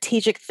very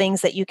strategic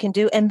things that you can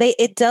do. And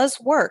it does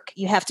work.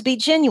 You have to be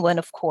genuine,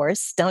 of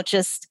course. Don't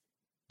just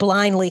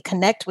blindly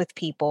connect with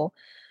people,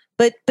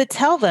 but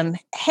tell them,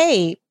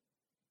 hey,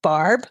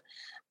 Barb,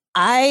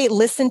 I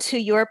listened to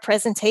your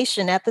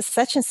presentation at the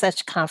such and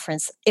such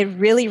conference. It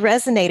really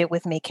resonated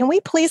with me. Can we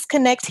please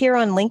connect here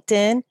on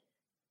LinkedIn?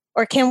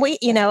 Or can we,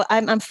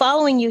 I'm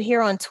following you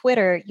here on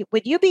Twitter.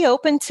 Would you be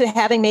open to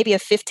having maybe a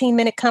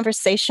 15-minute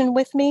conversation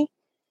with me?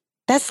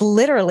 That's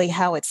literally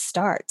how it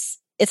starts.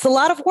 It's a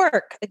lot of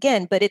work,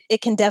 again, but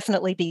it can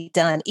definitely be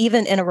done,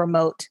 even in a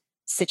remote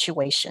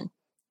situation.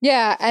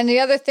 Yeah. And the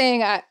other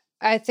thing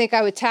I think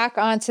I would tack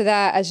onto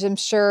that, as I'm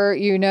sure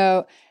you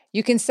know,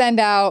 you can send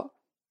out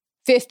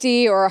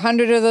 50 or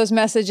 100 of those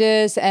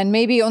messages, and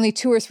maybe only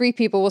 2 or 3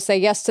 people will say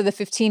yes to the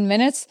 15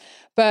 minutes.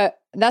 But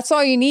that's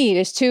all you need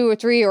is 2 or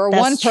 3 or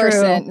one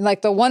person. True.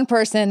 Like the one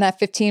person in that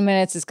 15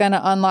 minutes is going to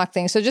unlock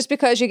things. So just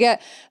because you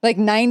get like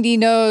 90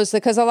 no's,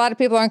 because a lot of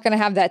people aren't going to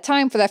have that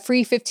time for that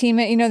free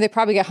 15-minute, they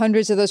probably get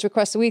hundreds of those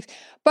requests a week.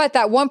 But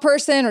that one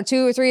person or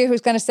 2 or 3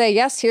 who's going to say,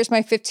 yes, here's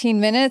my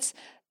 15 minutes.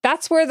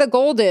 That's where the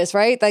gold is,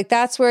 right? Like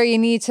that's where you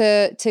need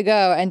to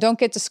go. And don't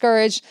get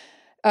discouraged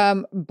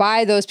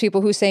by those people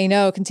who say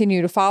no.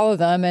 Continue to follow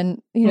them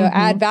and,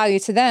 add value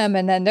to them.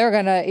 And then they're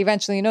going to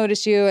eventually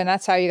notice you. And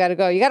that's how you got to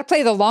go. You got to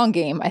play the long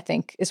game, I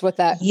think, is what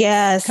that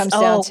comes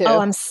down to. Oh,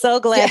 I'm so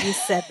glad you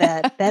said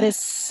that. That is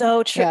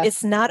so true. Yeah.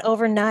 It's not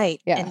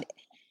overnight. Yeah. And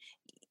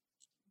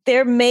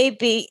there may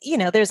be,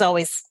 there's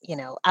always,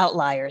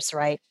 outliers,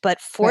 right?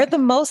 But for the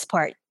most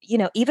part,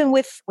 even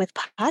with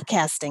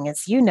podcasting,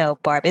 as you know,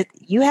 Barb,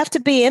 you have to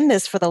be in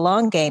this for the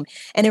long game,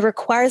 and it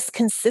requires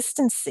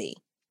consistency.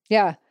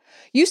 Yeah.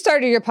 You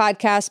started your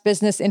podcast,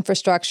 Business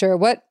Infrastructure.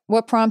 What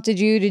prompted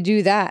you to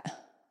do that?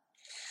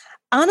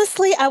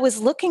 Honestly, I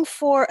was looking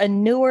for a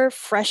newer,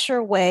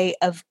 fresher way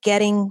of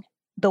getting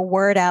the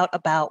word out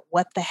about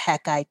what the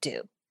heck I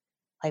do.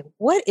 Like,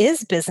 what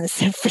is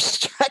business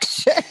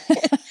infrastructure?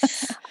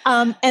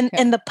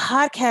 And the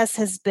podcast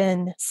has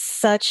been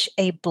such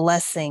a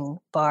blessing,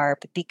 Barb,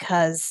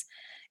 because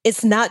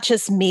it's not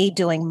just me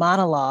doing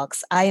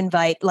monologues. I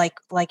invite, like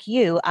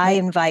you, I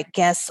invite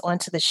guests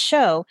onto the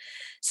show.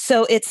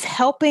 So it's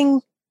helping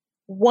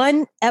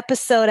one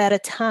episode at a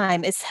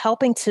time. It's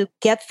helping to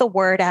get the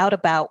word out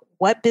about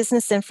what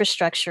business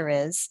infrastructure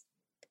is.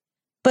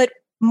 But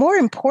more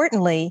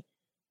importantly,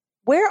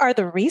 where are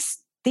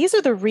these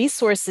are the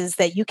resources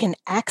that you can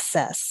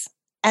access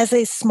as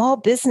a small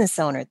business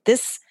owner.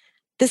 This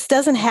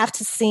doesn't have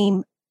to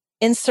seem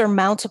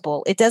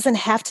insurmountable. It doesn't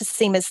have to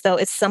seem as though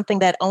it's something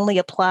that only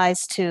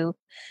applies to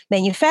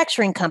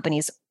manufacturing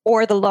companies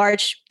or the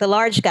large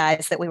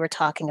guys that we were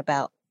talking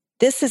about.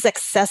 This is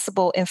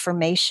accessible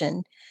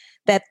information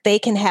that they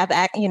can have,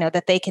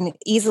 that they can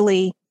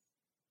easily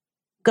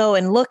go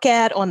and look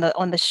at on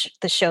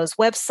the show's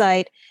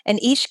website.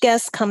 And each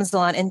guest comes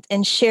on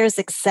and shares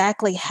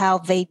exactly how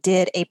they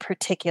did a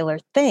particular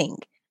thing.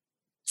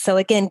 So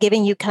again,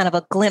 giving you kind of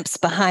a glimpse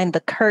behind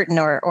the curtain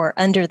or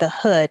under the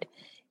hood.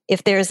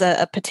 If there's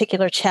a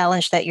particular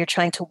challenge that you're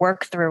trying to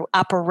work through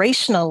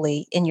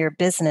operationally in your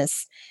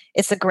business,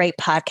 it's a great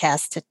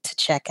podcast to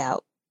check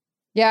out.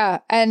 Yeah.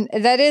 And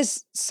that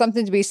is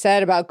something to be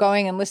said about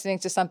going and listening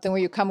to something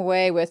where you come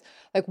away with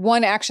like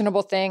one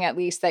actionable thing, at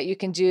least, that you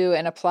can do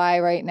and apply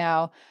right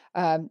now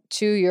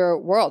to your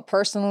world,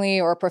 personally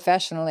or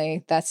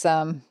professionally. That's,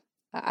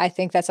 I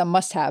think that's a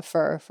must-have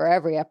for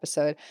every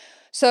episode.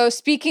 So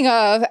speaking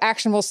of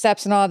actionable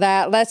steps and all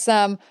that, let's,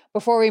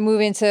 before we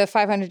move into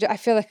 500, I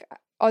feel like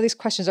all these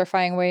questions are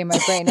flying away in my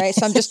brain, right?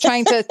 So I'm just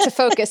trying to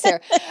focus here.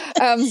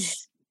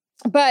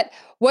 But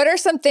what are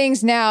some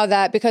things now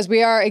that, because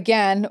we are,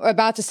 again,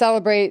 about to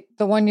celebrate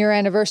the 1 year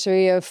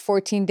anniversary of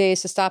 14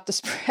 days to stop the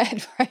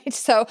spread, right?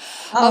 So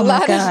Oh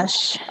my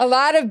gosh. a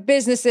lot of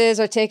businesses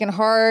are taking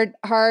hard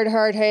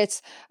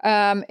hits.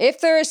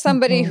 If there is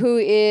somebody who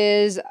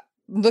is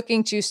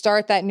looking to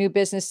start that new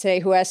business today,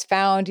 who has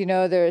found,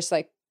 there's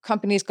like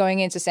companies going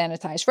into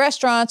sanitized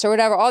restaurants or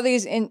whatever, all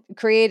these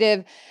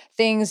creative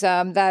things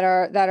that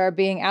are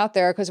being out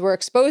there, because we're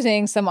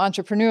exposing some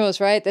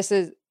entrepreneurs, right? This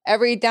is,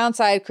 every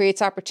downside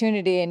creates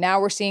opportunity. And now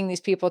we're seeing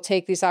these people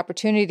take these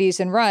opportunities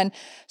and run.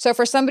 So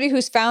for somebody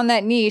who's found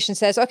that niche and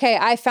says, okay,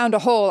 I found a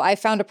hole, I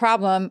found a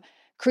problem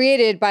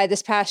created by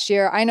this past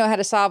year, I know how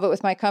to solve it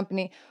with my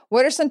company.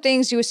 What are some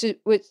things you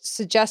would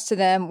suggest to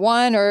them,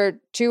 1 or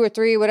 2 or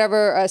 3,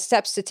 whatever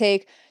steps to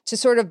take to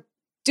sort of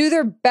do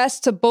their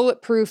best to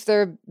bulletproof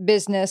their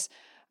business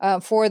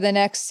for the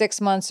next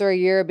 6 months or a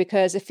year?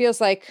 Because it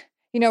feels like,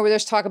 where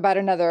there's talk about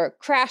another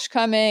crash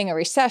coming, a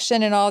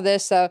recession and all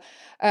this. So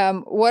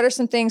what are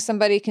some things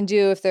somebody can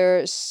do if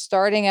they're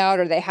starting out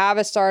or they have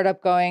a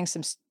startup going,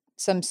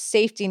 some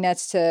safety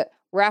nets to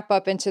wrap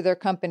up into their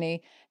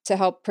company to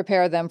help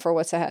prepare them for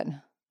what's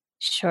ahead?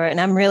 Sure. And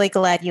I'm really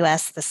glad you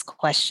asked this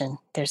question.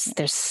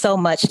 There's so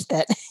much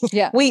that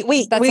we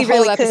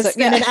really could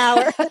spend an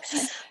hour.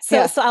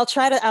 So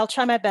I'll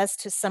try my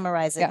best to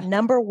summarize it.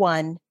 Number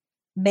 1,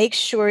 make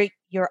sure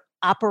your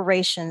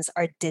operations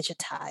are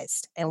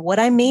digitized. And what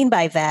I mean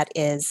by that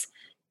is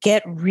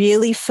get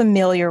really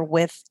familiar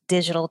with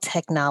digital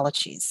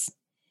technologies.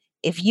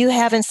 If you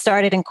haven't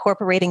started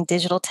incorporating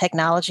digital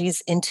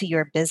technologies into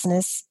your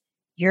business,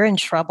 you're in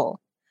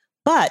trouble.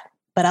 But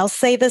I'll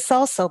say this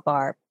also,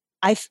 Barb.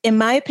 In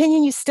my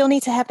opinion, you still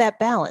need to have that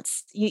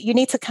balance. You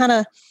need to kind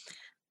of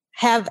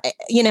have,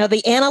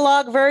 the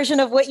analog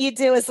version of what you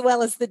do as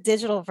well as the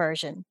digital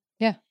version.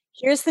 Yeah.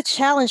 Here's the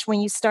challenge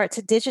when you start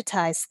to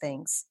digitize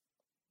things.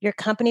 Your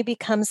company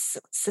becomes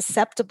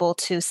susceptible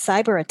to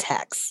cyber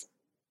attacks.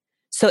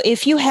 So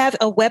if you have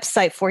a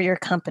website for your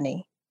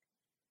company,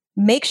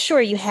 make sure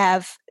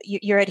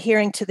you're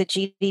adhering to the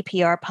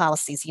GDPR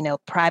policies,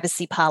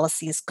 privacy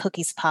policies,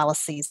 cookies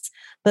policies,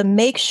 but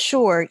make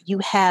sure you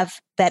have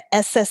that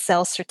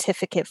SSL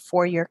certificate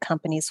for your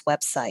company's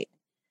website.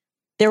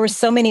 There were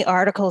so many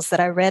articles that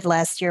I read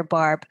last year,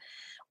 Barb.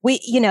 We,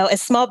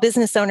 as small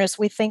business owners,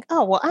 we think,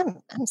 oh, well,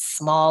 I'm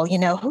small,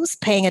 who's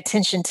paying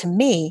attention to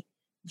me?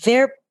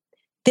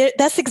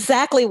 That's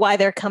exactly why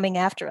they're coming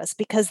after us,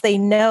 because they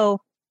know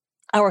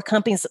our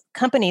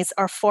companies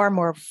are far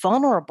more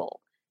vulnerable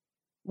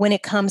when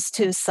it comes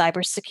to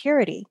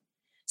cybersecurity.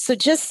 So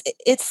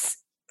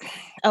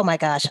oh my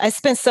gosh, I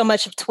spent so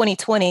much of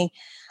 2020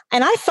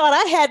 and I thought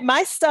I had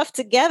my stuff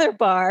together,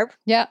 Barb.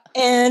 Yeah.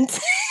 And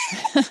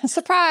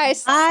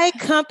surprise. My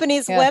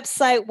company's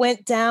website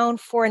went down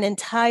for an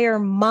entire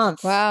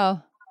month.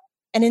 Wow.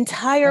 An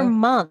entire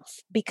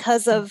month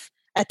because of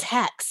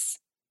attacks.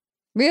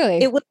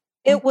 Really?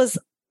 It was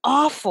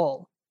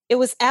awful. It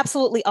was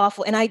absolutely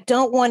awful. And I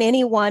don't want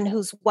anyone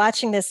who's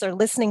watching this or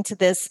listening to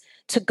this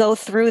to go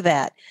through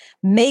that.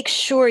 Make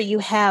sure you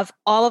have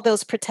all of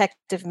those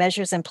protective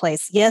measures in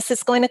place. Yes, you're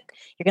going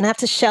to have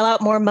to shell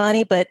out more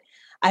money, but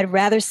I'd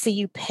rather see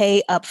you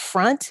pay up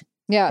front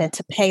than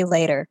to pay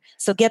later.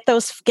 So get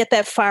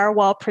that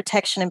firewall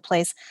protection in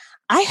place.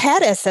 I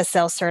had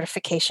SSL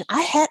certification.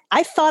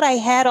 I thought I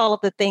had all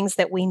of the things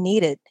that we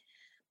needed,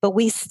 but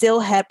we still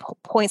had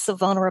points of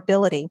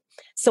vulnerability.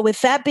 So with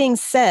that being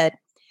said,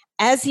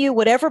 as you,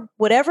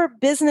 whatever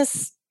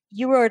business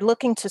you are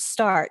looking to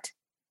start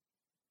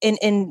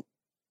in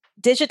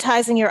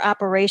digitizing your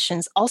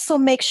operations, also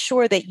make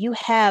sure that you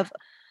have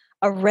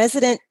a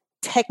resident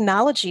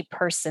technology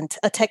person,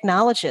 a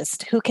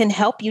technologist who can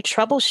help you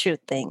troubleshoot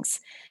things.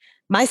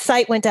 My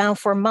site went down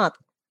for a month.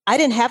 I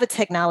didn't have a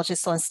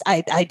technologist on.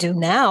 I do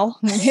now.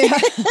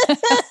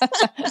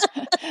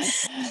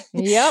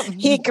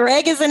 Yep.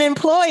 Greg is an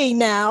employee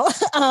now.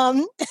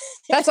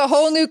 That's a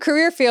whole new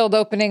career field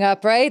opening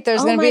up, right?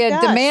 There's going to be a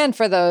demand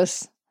for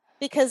those.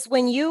 Because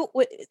when you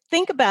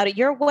think about it,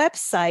 your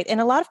website,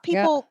 and a lot of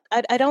people,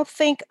 I don't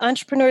think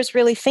entrepreneurs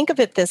really think of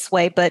it this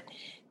way, but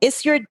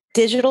it's your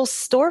digital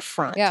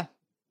storefront. Yeah.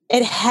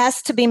 It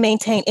has to be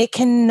maintained. It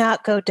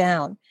cannot go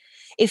down.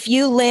 If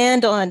you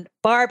land on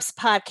Barb's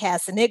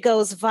podcast and it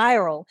goes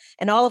viral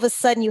and all of a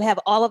sudden you have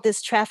all of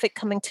this traffic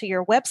coming to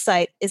your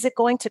website, is it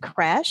going to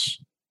crash?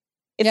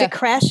 If it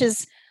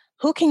crashes,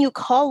 who can you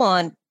call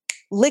on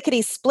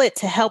lickety split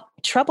to help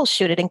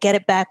troubleshoot it and get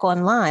it back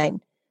online?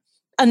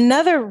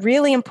 Another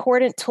really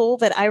important tool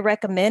that I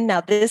recommend,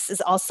 now this is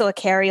also a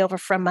carryover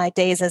from my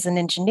days as an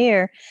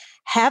engineer,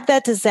 have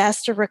that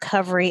disaster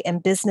recovery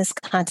and business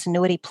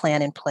continuity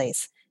plan in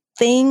place.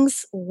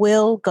 Things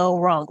will go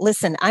wrong.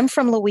 Listen, I'm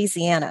from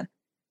Louisiana.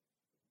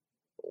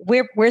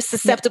 We're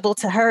susceptible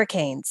to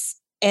hurricanes.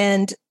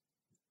 And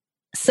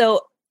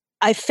so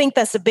I think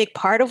that's a big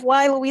part of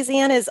why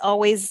Louisiana is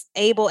always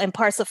able, and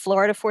parts of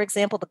Florida, for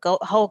example, the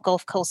whole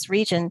Gulf Coast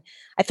region,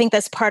 I think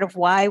that's part of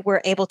why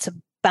we're able to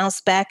bounce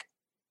back.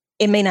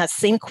 It may not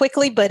seem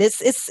quickly, but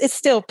it's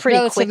still pretty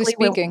relatively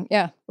quickly. Speaking,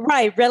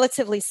 Right,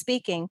 relatively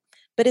speaking.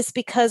 but it's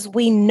because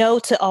we know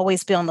to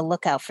always be on the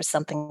lookout for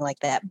something like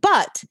that.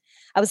 But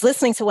I was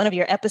listening to one of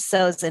your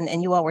episodes,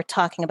 and you all were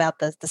talking about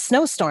the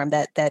snowstorm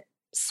that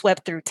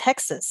swept through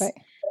Texas. Right.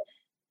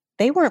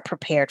 They weren't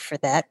prepared for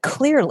that,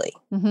 clearly.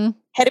 Mm-hmm.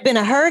 Had it been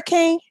a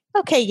hurricane,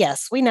 okay,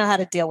 yes, we know how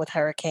to deal with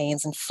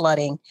hurricanes and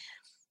flooding.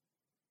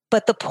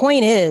 But the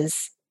point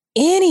is,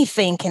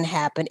 anything can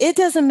happen. It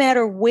doesn't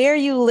matter where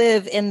you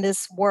live in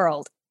this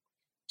world.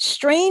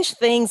 Strange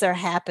things are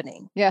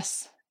happening.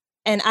 Yes.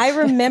 And I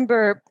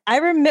remember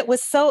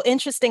what's so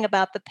interesting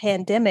about the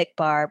pandemic,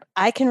 Barb.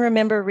 I can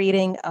remember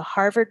reading a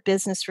Harvard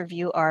Business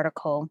Review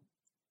article,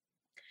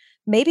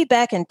 maybe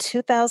back in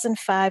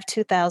 2005,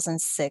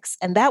 2006.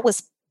 And that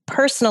was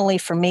personally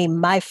for me,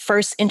 my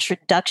first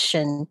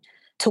introduction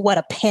to what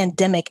a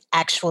pandemic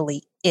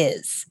actually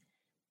is.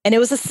 And it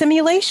was a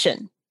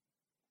simulation.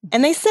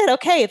 And they said,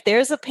 okay, if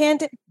there's a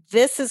pandemic,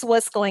 this is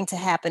what's going to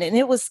happen. And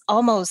it was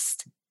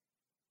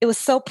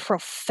so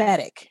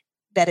prophetic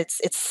that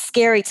it's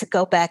scary to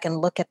go back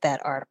and look at that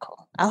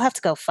article. I'll have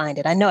to go find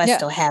it. I know I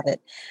still have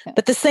it. Yeah.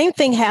 But the same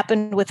thing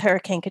happened with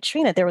Hurricane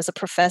Katrina. There was a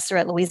professor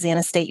at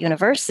Louisiana State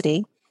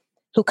University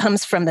who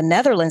comes from the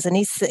Netherlands, and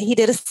he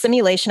did a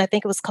simulation. I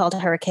think it was called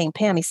Hurricane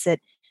Pam. He said,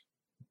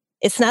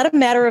 it's not a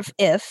matter of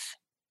if,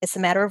 it's a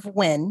matter of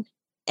when.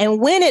 And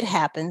when it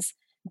happens,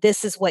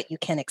 this is what you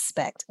can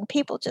expect. And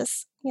people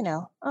just,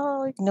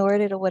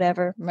 ignored it or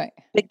whatever. Right.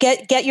 But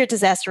get your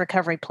disaster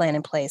recovery plan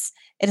in place.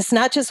 And it's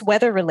not just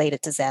weather-related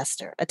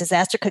disaster. A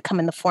disaster could come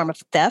in the form of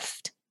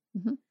theft.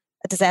 Mm-hmm.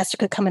 A disaster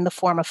could come in the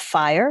form of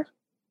fire.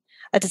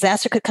 A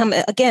disaster could come,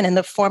 again, in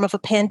the form of a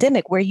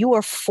pandemic where you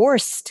are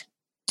forced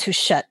to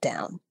shut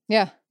down.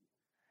 Yeah.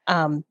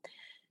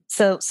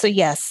 So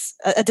yes,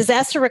 a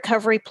disaster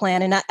recovery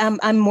plan, and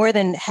I'm more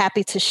than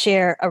happy to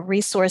share a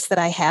resource that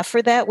I have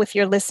for that with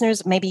your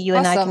listeners. Maybe you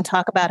and I can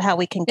talk about how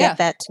we can get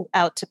that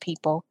out to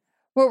people.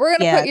 Well, we're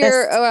going to put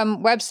your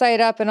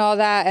website up and all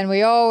that, and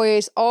we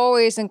always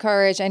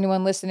encourage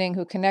anyone listening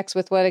who connects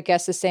with what a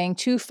guest is saying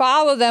to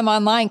follow them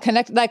online.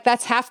 Connect, like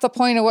that's half the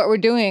point of what we're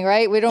doing,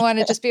 right? We don't want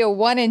to just be a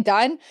one and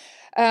done.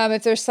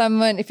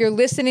 If you're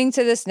listening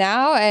to this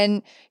now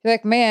and you're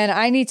like, man,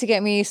 I need to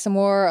get me some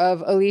more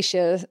of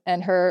Alicia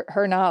and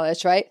her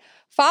knowledge, right?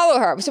 Follow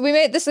her. So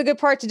this is a good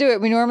part to do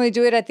it. We normally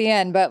do it at the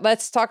end, but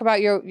let's talk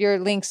about your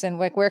links and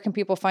like, where can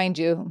people find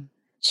you?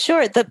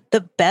 Sure.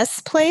 The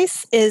best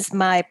place is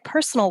my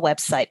personal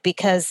website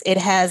because it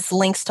has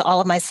links to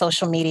all of my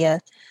social media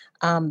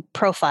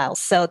profiles.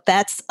 So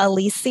that's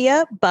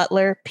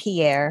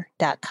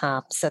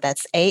AliciaButlerPierre.com. So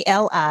that's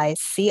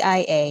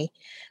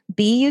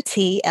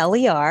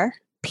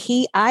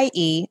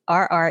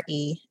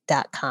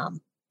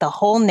AliciaButlerPierre.com. The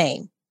whole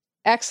name.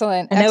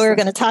 Excellent. I know we were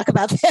going to talk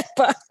about that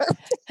part.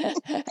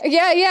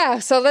 Yeah.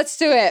 So let's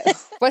do it.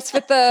 What's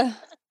with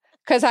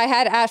because I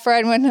had asked for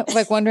anyone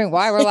like wondering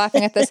why we're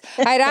laughing at this.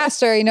 I had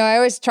asked her, I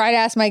always try to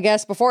ask my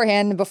guests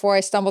beforehand before I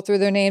stumble through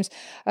their names.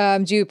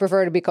 Do you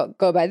prefer to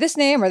go by this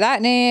name or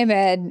that name?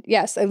 And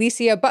yes,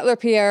 Alicia Butler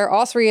Pierre,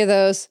 all three of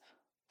those.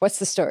 What's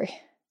the story?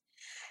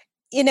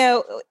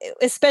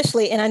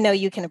 Especially, and I know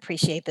you can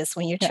appreciate this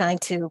when you're trying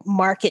to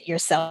market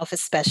yourself,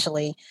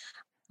 especially,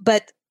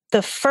 but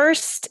the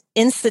first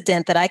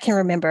incident that I can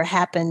remember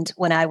happened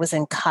when I was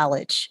in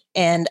college.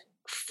 And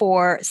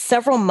for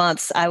several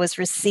months, I was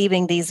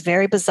receiving these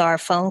very bizarre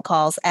phone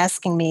calls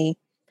asking me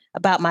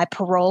about my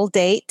parole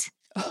date.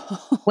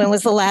 When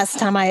was the last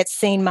time I had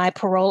seen my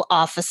parole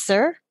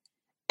officer?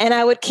 And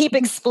I would keep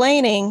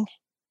explaining,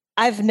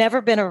 I've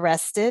never been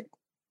arrested.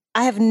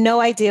 I have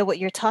no idea what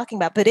you're talking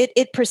about, but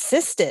it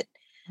persisted.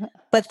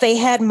 But they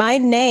had my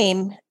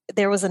name.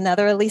 There was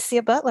another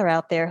Alicia Butler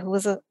out there who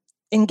was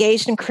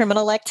engaged in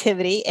criminal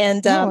activity.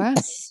 And wow.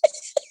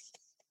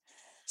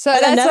 So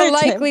that's a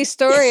likely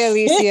story,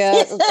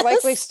 Alicia.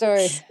 Likely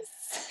story.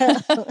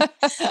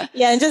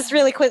 Yeah, and just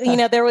really quickly,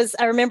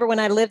 I remember when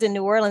I lived in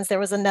New Orleans, there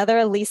was another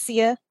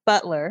Alicia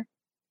Butler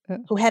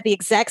who had the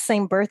exact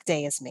same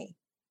birthday as me.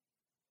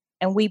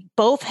 And we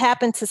both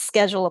happened to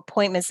schedule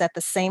appointments at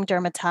the same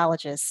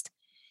dermatologist.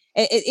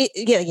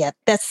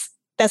 That's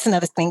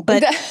another thing.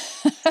 But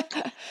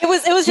it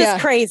was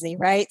just crazy,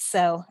 right?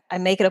 So I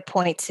make it a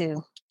point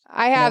to.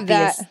 I have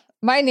that.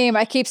 My name,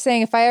 I keep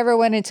saying if I ever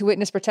went into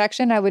witness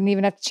protection, I wouldn't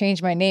even have to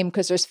change my name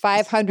because there's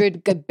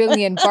 500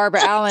 billion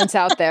Barbara Allens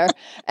out there.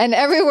 And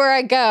everywhere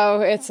I go,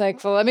 it's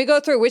like, well, let me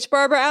go through. Which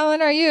Barbara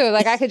Allen are you?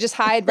 Like I could just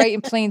hide right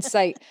in plain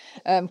sight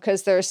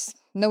because there's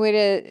no way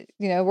to,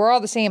 we're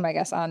all the same, I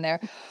guess, on there.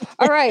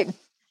 All right.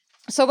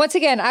 So once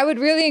again, I would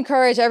really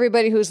encourage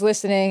everybody who's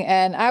listening.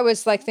 And I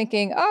was like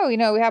thinking, we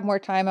have more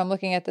time. I'm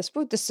looking at this.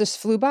 This just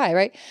flew by,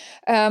 right?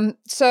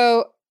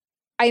 So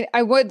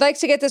I would like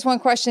to get this one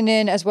question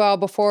in as well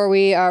before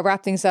we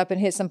wrap things up and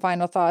hit some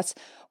final thoughts.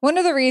 One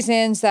of the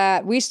reasons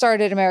that we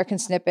started American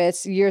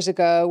Snippets years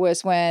ago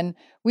was when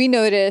we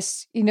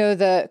noticed,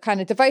 the kind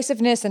of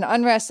divisiveness and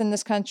unrest in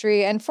this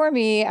country. And for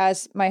me,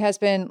 as my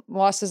husband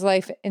lost his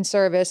life in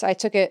service, I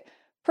took it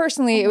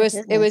personally. It was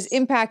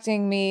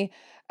impacting me,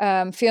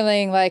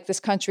 feeling like this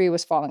country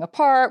was falling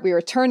apart. We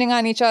were turning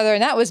on each other.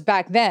 And that was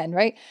back then,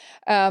 right?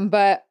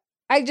 But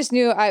I just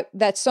knew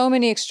that so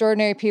many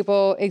extraordinary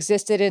people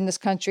existed in this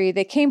country.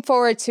 They came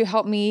forward to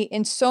help me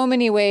in so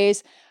many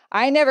ways.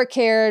 I never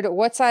cared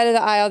what side of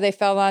the aisle they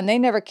fell on. They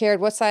never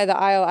cared what side of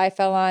the aisle I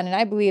fell on. And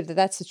I believe that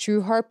that's the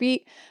true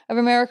heartbeat of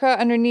America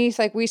underneath.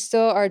 Like, we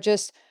still are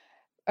just,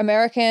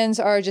 Americans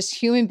are just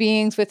human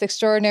beings with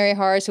extraordinary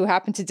hearts who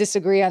happen to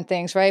disagree on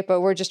things, right? But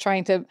we're just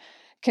trying to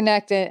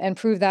connect and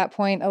prove that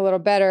point a little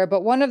better.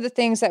 But one of the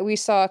things that we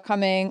saw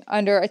coming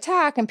under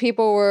attack, and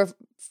people were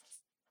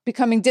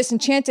becoming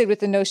disenchanted with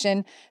the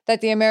notion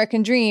that the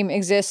American dream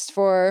exists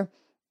for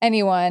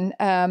anyone.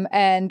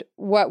 And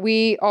what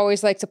we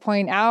always like to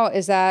point out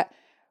is that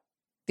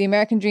the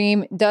American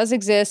dream does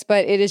exist,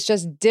 but it is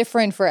just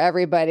different for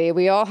everybody.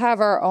 We all have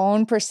our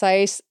own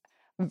precise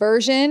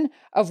version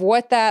of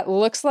what that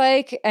looks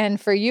like. And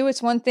for you,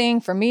 it's one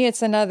thing. For me,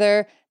 it's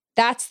another.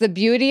 That's the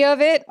beauty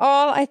of it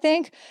all, I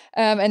think,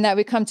 and that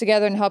we come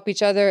together and help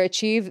each other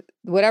achieve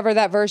whatever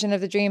that version of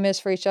the dream is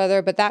for each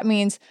other. But that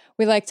means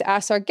we like to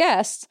ask our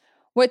guests,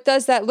 what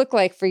does that look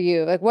like for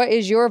you? Like, what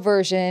is your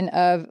version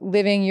of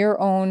living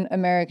your own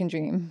American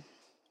dream?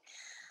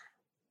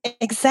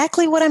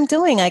 Exactly what I'm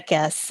doing, I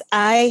guess.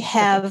 I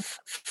have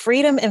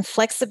freedom and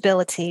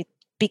flexibility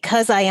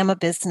because I am a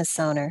business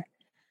owner.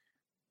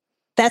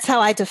 That's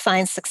how I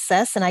define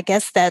success. And I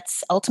guess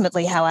that's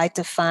ultimately how I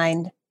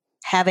define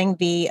having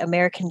the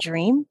American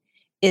dream,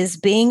 is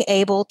being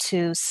able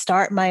to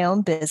start my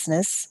own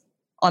business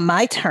on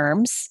my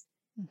terms,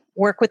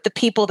 work with the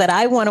people that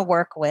I want to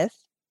work with.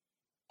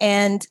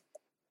 And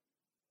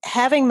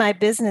having my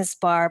business,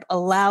 Barb,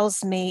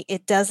 allows me,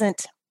 it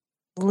doesn't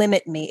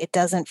limit me. It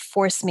doesn't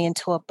force me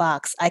into a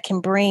box. I can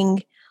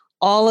bring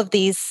all of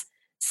these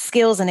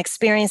skills and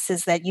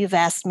experiences that you've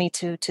asked me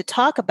to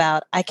talk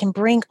about. I can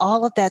bring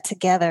all of that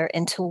together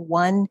into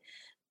one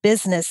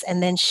business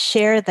and then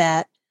share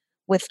that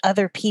with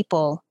other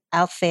people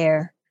out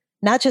there,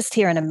 not just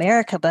here in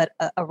America, but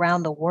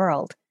around the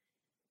world.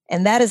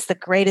 And that is the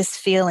greatest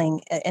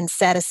feeling and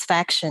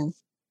satisfaction.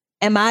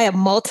 Am I a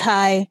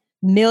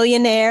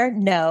multi-millionaire?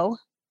 No,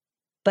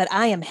 but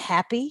I am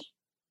happy.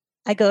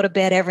 I go to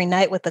bed every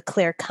night with a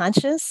clear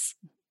conscience.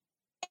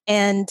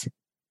 And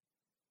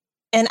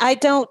I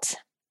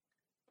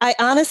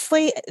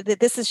honestly,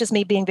 this is just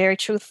me being very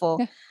truthful.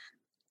 Yeah.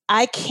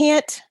 I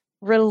can't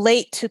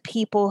relate to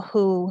people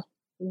who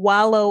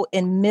wallow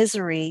in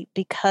misery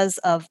because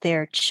of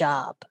their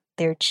job,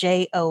 their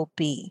job.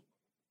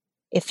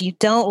 If you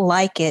don't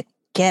like it,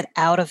 get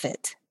out of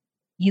it.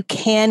 You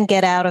can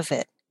get out of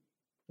it.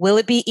 Will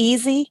it be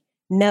easy?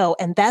 No.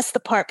 And that's the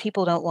part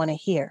people don't want to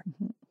hear.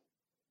 Mm-hmm.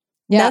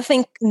 Yeah.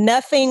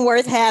 Nothing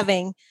worth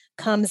having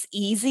comes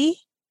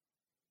easy.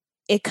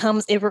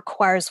 It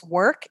requires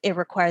work. It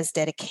requires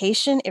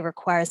dedication. It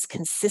requires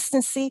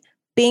consistency,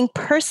 being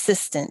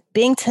persistent,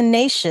 being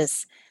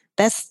tenacious.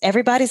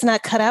 Everybody's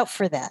not cut out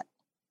for that.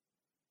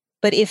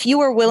 But if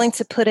you are willing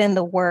to put in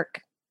the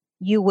work,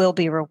 you will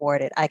be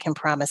rewarded. I can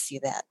promise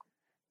you that.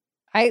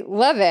 I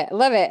love it.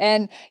 Love it.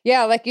 And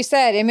yeah, like you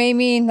said, it may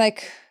mean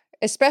like,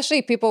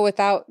 especially people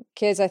without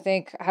kids, I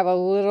think have a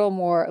little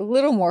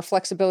more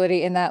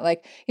flexibility in that,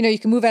 like, you know, you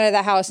can move out of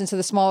the house into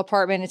the small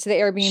apartment, into the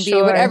Airbnb,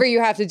 sure, whatever you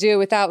have to do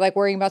without like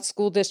worrying about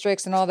school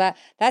districts and all that.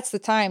 That's the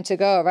time to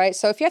go, right?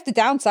 So if you have to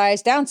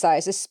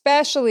downsize,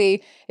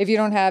 especially if you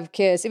don't have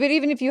kids. But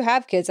even if you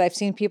have kids, I've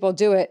seen people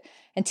do it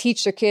and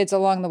teach their kids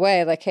along the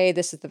way, like, hey,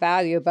 this is the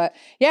value. But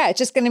yeah, it's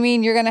just going to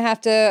mean you're going to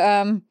have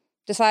to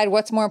decide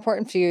what's more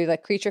important for you,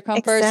 like creature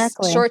comforts,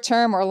 exactly,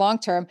 short-term or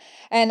long-term.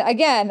 And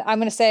again, I'm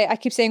going to say, I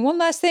keep saying one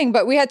last thing,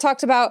 but we had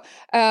talked about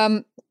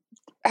how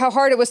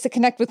hard it was to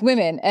connect with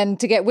women and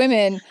to get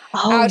women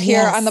out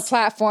here on the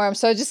platform.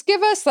 So just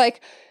give us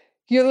like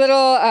your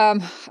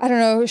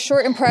little,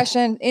 short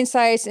impression,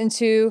 insights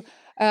into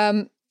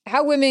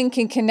how women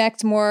can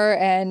connect more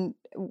and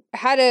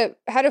how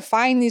to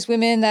find these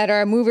women that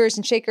are movers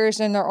and shakers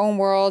in their own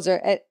worlds,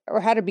 or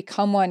how to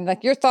become one.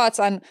 Like your thoughts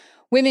on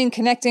women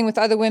connecting with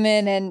other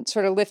women and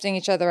sort of lifting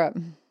each other up.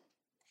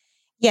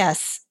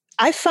 Yes.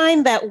 I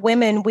find that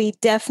women, we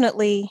can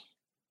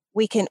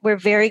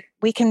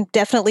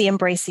definitely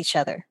embrace each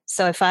other.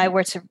 So if I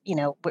were to,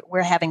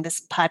 we're having this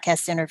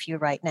podcast interview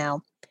right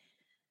now.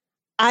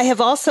 I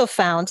have also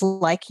found,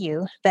 like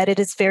you, that it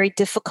is very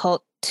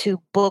difficult to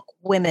book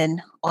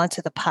women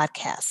onto the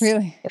podcast.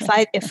 Really?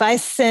 If I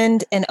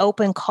send an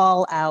open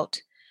call out,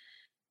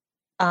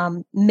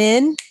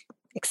 men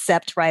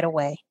accept right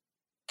away.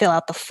 Fill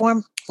out the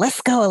form.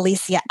 Let's go,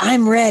 Alicia.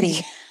 I'm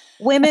ready.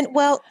 Women,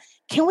 well,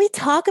 can we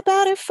talk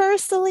about it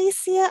first,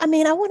 Alicia? I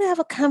mean, I want to have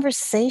a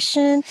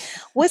conversation.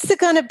 What's it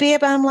going to be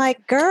about? I'm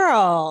like,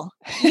 girl,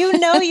 you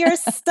know your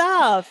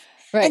stuff.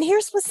 Right. And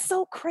here's what's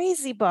so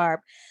crazy, Barb.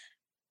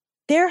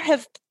 There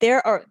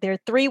are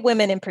 3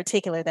 women in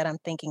particular that I'm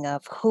thinking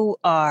of who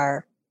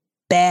are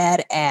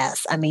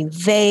badass. I mean,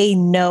 they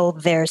know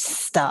their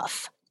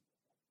stuff.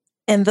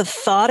 And the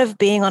thought of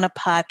being on a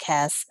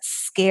podcast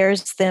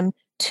scares them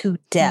to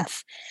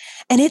death.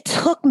 And it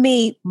took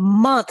me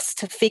months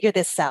to figure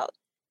this out.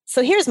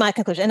 So here's my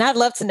conclusion. And I'd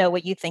love to know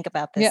what you think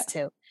about this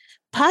too.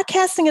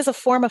 Podcasting is a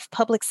form of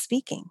public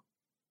speaking.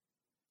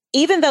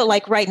 even though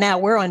like right now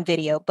we're on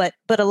video, but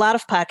a lot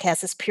of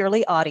podcasts is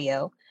purely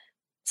audio.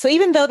 So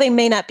even though they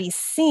may not be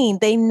seen,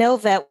 they know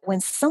that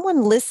when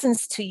someone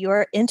listens to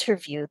your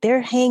interview,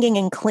 they're hanging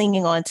and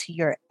clinging on to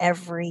your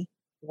every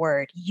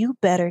word. You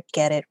better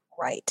get it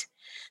right.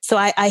 So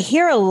I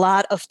hear a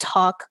lot of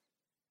talk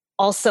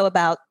also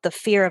about the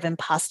fear of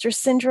imposter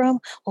syndrome.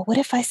 Well, what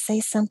if I say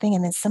something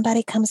and then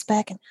somebody comes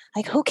back and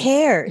like, who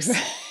cares?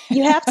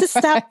 You have to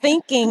stop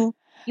thinking.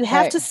 You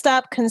have to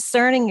stop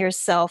concerning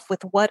yourself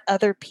with what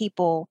other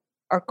people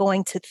are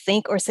going to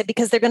think or say,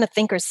 because they're going to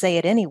think or say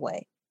it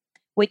anyway.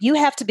 What you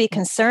have to be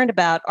concerned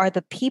about are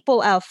the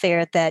people out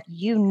there that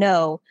you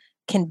know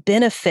can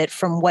benefit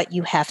from what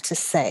you have to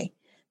say.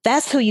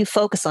 That's who you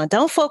focus on.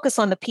 Don't focus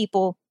on the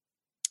people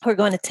who are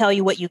going to tell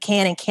you what you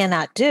can and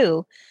cannot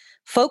do.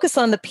 Focus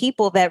on the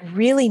people that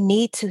really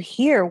need to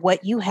hear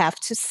what you have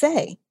to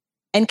say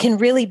and can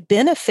really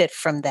benefit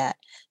from that.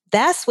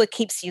 That's what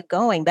keeps you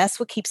going. That's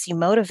what keeps you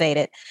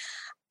motivated.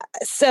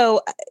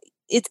 So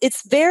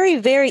it's very,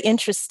 very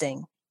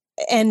interesting.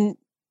 And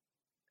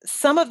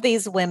some of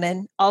these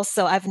women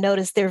also, I've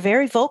noticed they're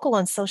very vocal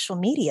on social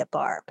media,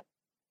 Barb.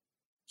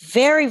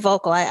 Very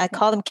vocal. I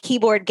call them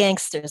keyboard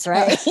gangsters,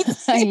 right?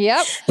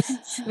 Yep.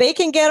 They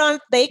can get on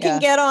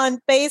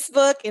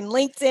Facebook and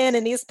LinkedIn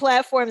and these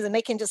platforms and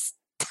they can just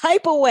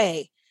type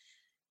away.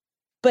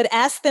 But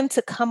ask them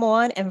to come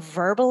on and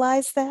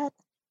verbalize that,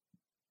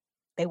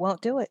 they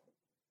won't do it.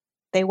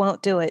 They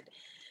won't do it.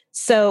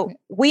 So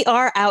we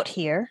are out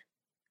here,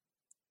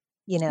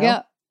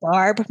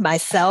 Barb,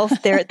 myself,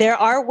 there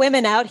are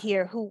women out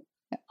here who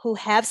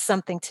have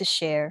something to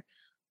share,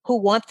 who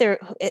want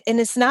and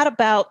it's not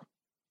about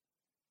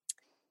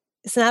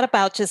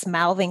just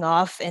mouthing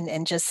off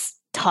and just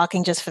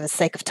talking just for the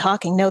sake of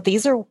talking. No,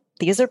 these are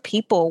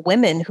people,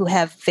 women who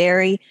have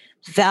very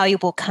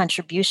valuable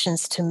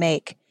contributions to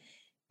make.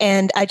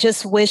 And I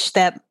just wish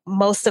that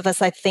most of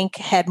us, I think,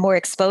 had more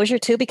exposure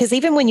to, because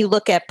even when you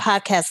look at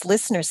podcast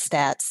listener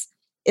stats,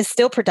 it's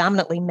still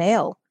predominantly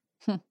male.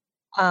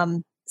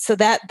 So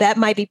that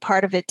might be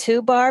part of it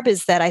too, Barb,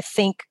 is that I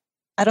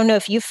don't know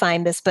if you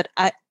find this, but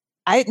I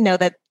know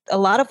that a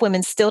lot of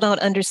women still don't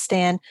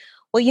understand,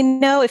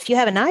 well, if you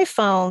have an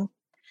iPhone,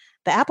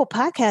 the Apple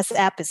Podcast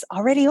app is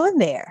already on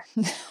there.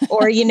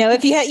 Or,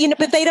 if you have,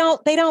 but they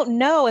don't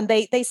know. And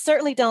they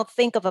certainly don't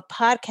think of a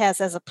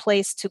podcast as a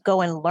place to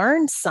go and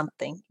learn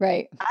something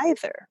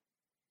either.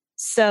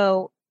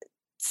 So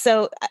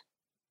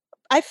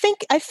I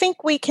think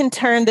we can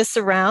turn this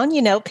around,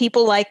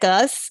 people like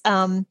us,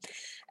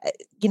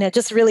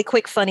 just really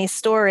quick, funny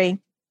story.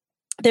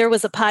 There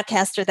was a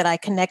podcaster that I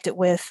connected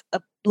with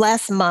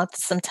last month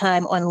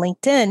sometime on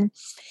LinkedIn,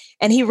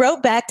 and he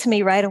wrote back to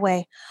me right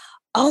away.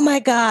 Oh my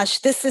gosh,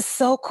 this is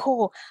so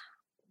cool.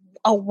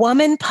 A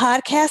woman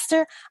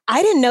podcaster?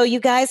 I didn't know you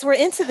guys were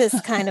into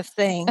this kind of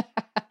thing.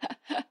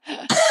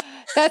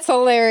 That's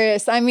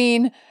hilarious. I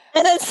mean,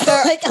 and it's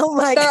like, oh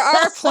my God. There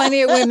are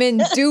plenty of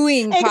women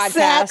doing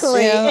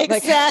podcasts.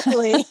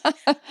 Exactly.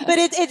 But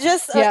it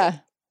just,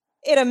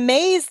 it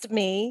amazed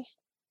me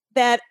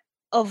that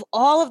of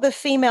all of the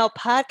female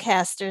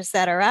podcasters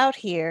that are out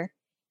here,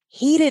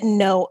 he didn't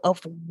know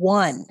of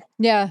one.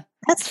 Yeah.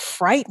 That's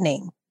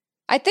frightening.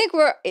 I think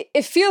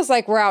it feels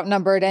like we're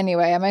outnumbered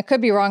anyway. I mean, I could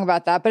be wrong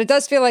about that, but it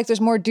does feel like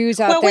there's more dudes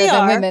out there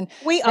than women.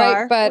 We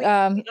are. But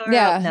we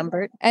are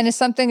outnumbered. And it's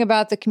something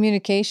about the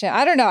communication.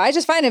 I don't know. I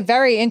just find it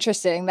very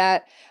interesting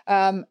that,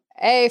 for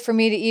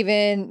me to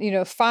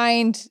even,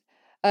 find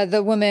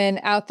the woman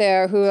out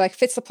there who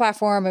fits the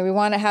platform and we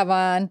want to have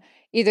on,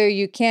 either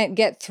you can't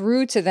get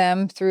through to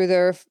them through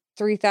their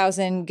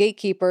 3,000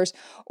 gatekeepers,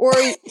 or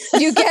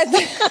you get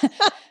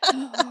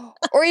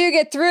or you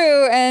get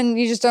through and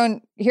you just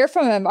don't hear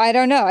from them. I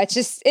don't know.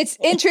 It's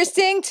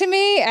interesting to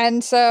me.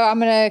 And so I'm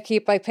going to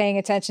keep paying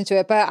attention to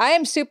it, but I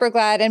am super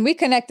glad. And we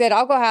connected.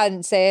 I'll go ahead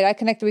and say it. I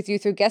connected with you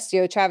through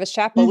Guestio, Travis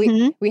Chappell.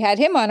 Mm-hmm. We had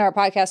him on our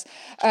podcast,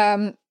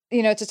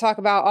 to talk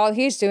about all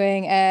he's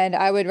doing. And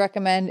I would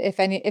recommend if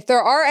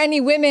there are any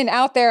women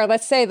out there,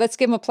 let's give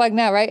them a plug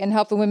now, right? And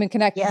help the women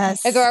connect.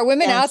 Yes. If there are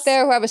women out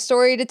there who have a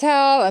story to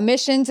tell, a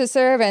mission to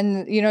serve,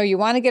 and, you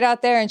want to get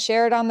out there and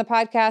share it on the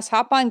podcast,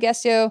 hop on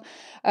Guestio,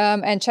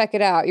 and check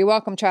it out. You're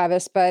welcome,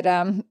 Travis. But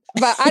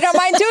I don't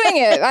mind doing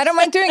it. I don't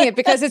mind doing it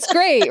because it's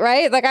great,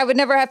 right? I would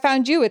never have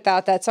found you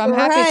without that. So I'm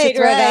happy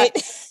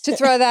to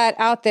throw that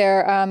out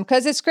there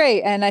because it's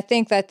great. And I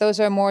think that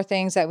those are more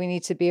things that we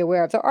need to be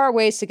aware of. There are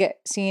ways to get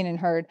seen and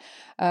heard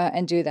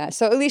and do that.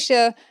 So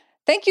Alicia,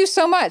 thank you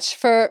so much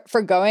for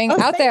going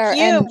out there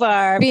and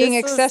Barb. being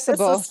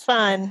accessible. This was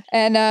fun.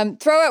 And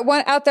throw it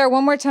out there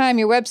one more time,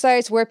 your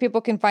websites, where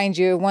people can find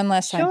you one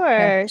last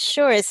time.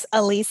 Sure. It's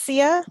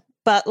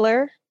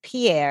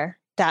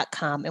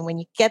AliciaButlerPierre.com. And when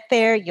you get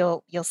there,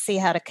 you'll see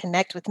how to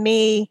connect with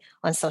me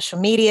on social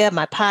media,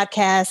 my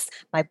podcast,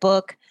 my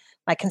book,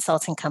 my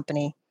consulting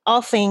company,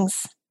 all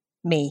things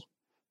me,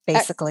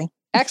 basically.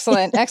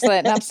 Excellent.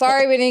 And I'm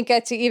sorry we didn't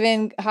get to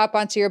even hop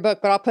onto your book,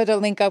 but I'll put a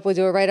link up. We'll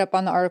do a write-up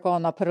on the article,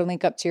 and I'll put a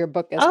link up to your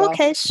book as well.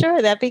 Okay, sure.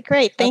 That'd be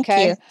great. Thank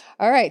you.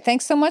 All right.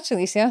 Thanks so much,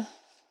 Alicia.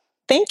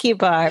 Thank you,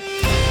 Barb.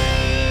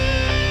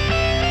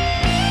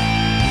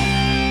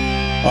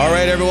 All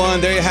right,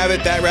 everyone, there you have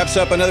it. That wraps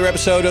up another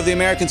episode of the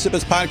American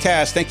Snippets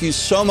podcast. Thank you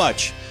so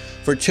much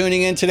for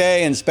tuning in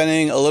today and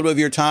spending a little bit of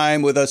your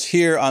time with us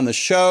here on the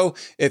show.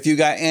 If you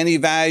got any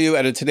value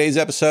out of today's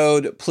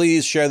episode,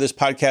 please share this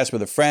podcast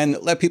with a friend.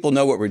 Let people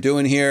know what we're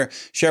doing here.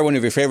 Share one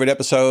of your favorite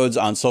episodes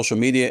on social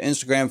media,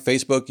 Instagram,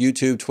 Facebook,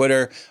 YouTube,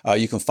 Twitter.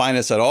 You can find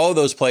us at all of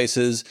those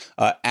places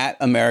at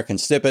American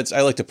Snippets.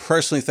 I'd like to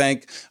personally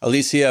thank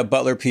Alicia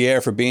Butler-Pierre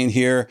for being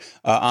here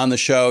on the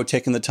show,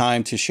 taking the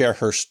time to share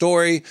her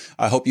story.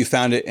 I hope you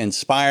found it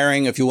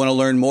inspiring. If you want to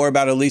learn more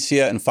about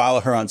Alicia and follow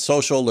her on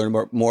social,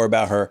 learn more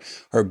about her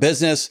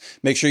business,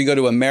 make sure you go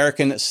to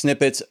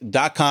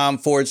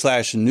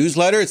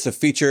americansnippets.com/newsletter. It's the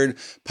featured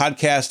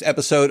podcast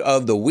episode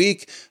of the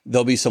week.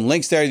 There'll be some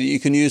links there that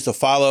you can use to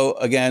follow,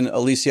 again,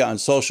 Alicia on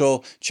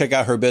social, check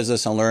out her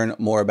business and learn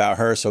more about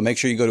her. So make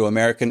sure you go to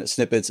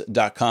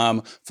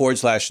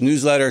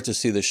americansnippets.com/newsletter to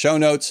see the show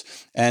notes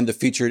and the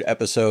featured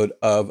episode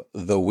of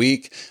the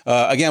week.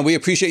 Again, we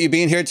appreciate you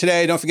being here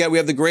today. Don't forget, we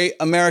have the Great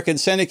American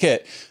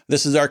Syndicate.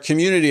 This is our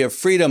community of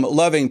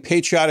freedom-loving,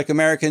 patriotic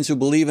Americans who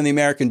believe in the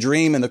American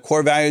dream and the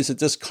core values that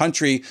this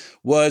country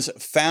was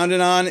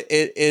founded on.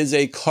 It is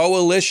a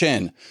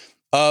coalition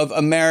of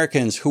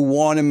Americans who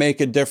want to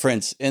make a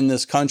difference in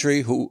this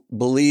country, who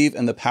believe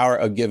in the power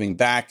of giving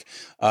back.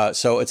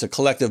 So it's a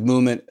collective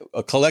movement,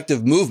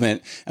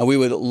 and we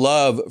would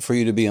love for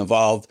you to be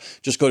involved.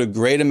 Just go to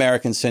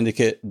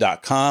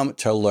greatamericansyndicate.com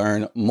to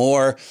learn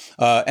more.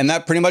 And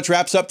that pretty much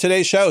wraps up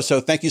today's show. So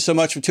thank you so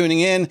much for tuning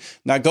in.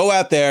 Now go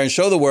out there and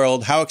show the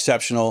world how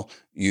exceptional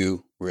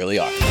you really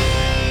are.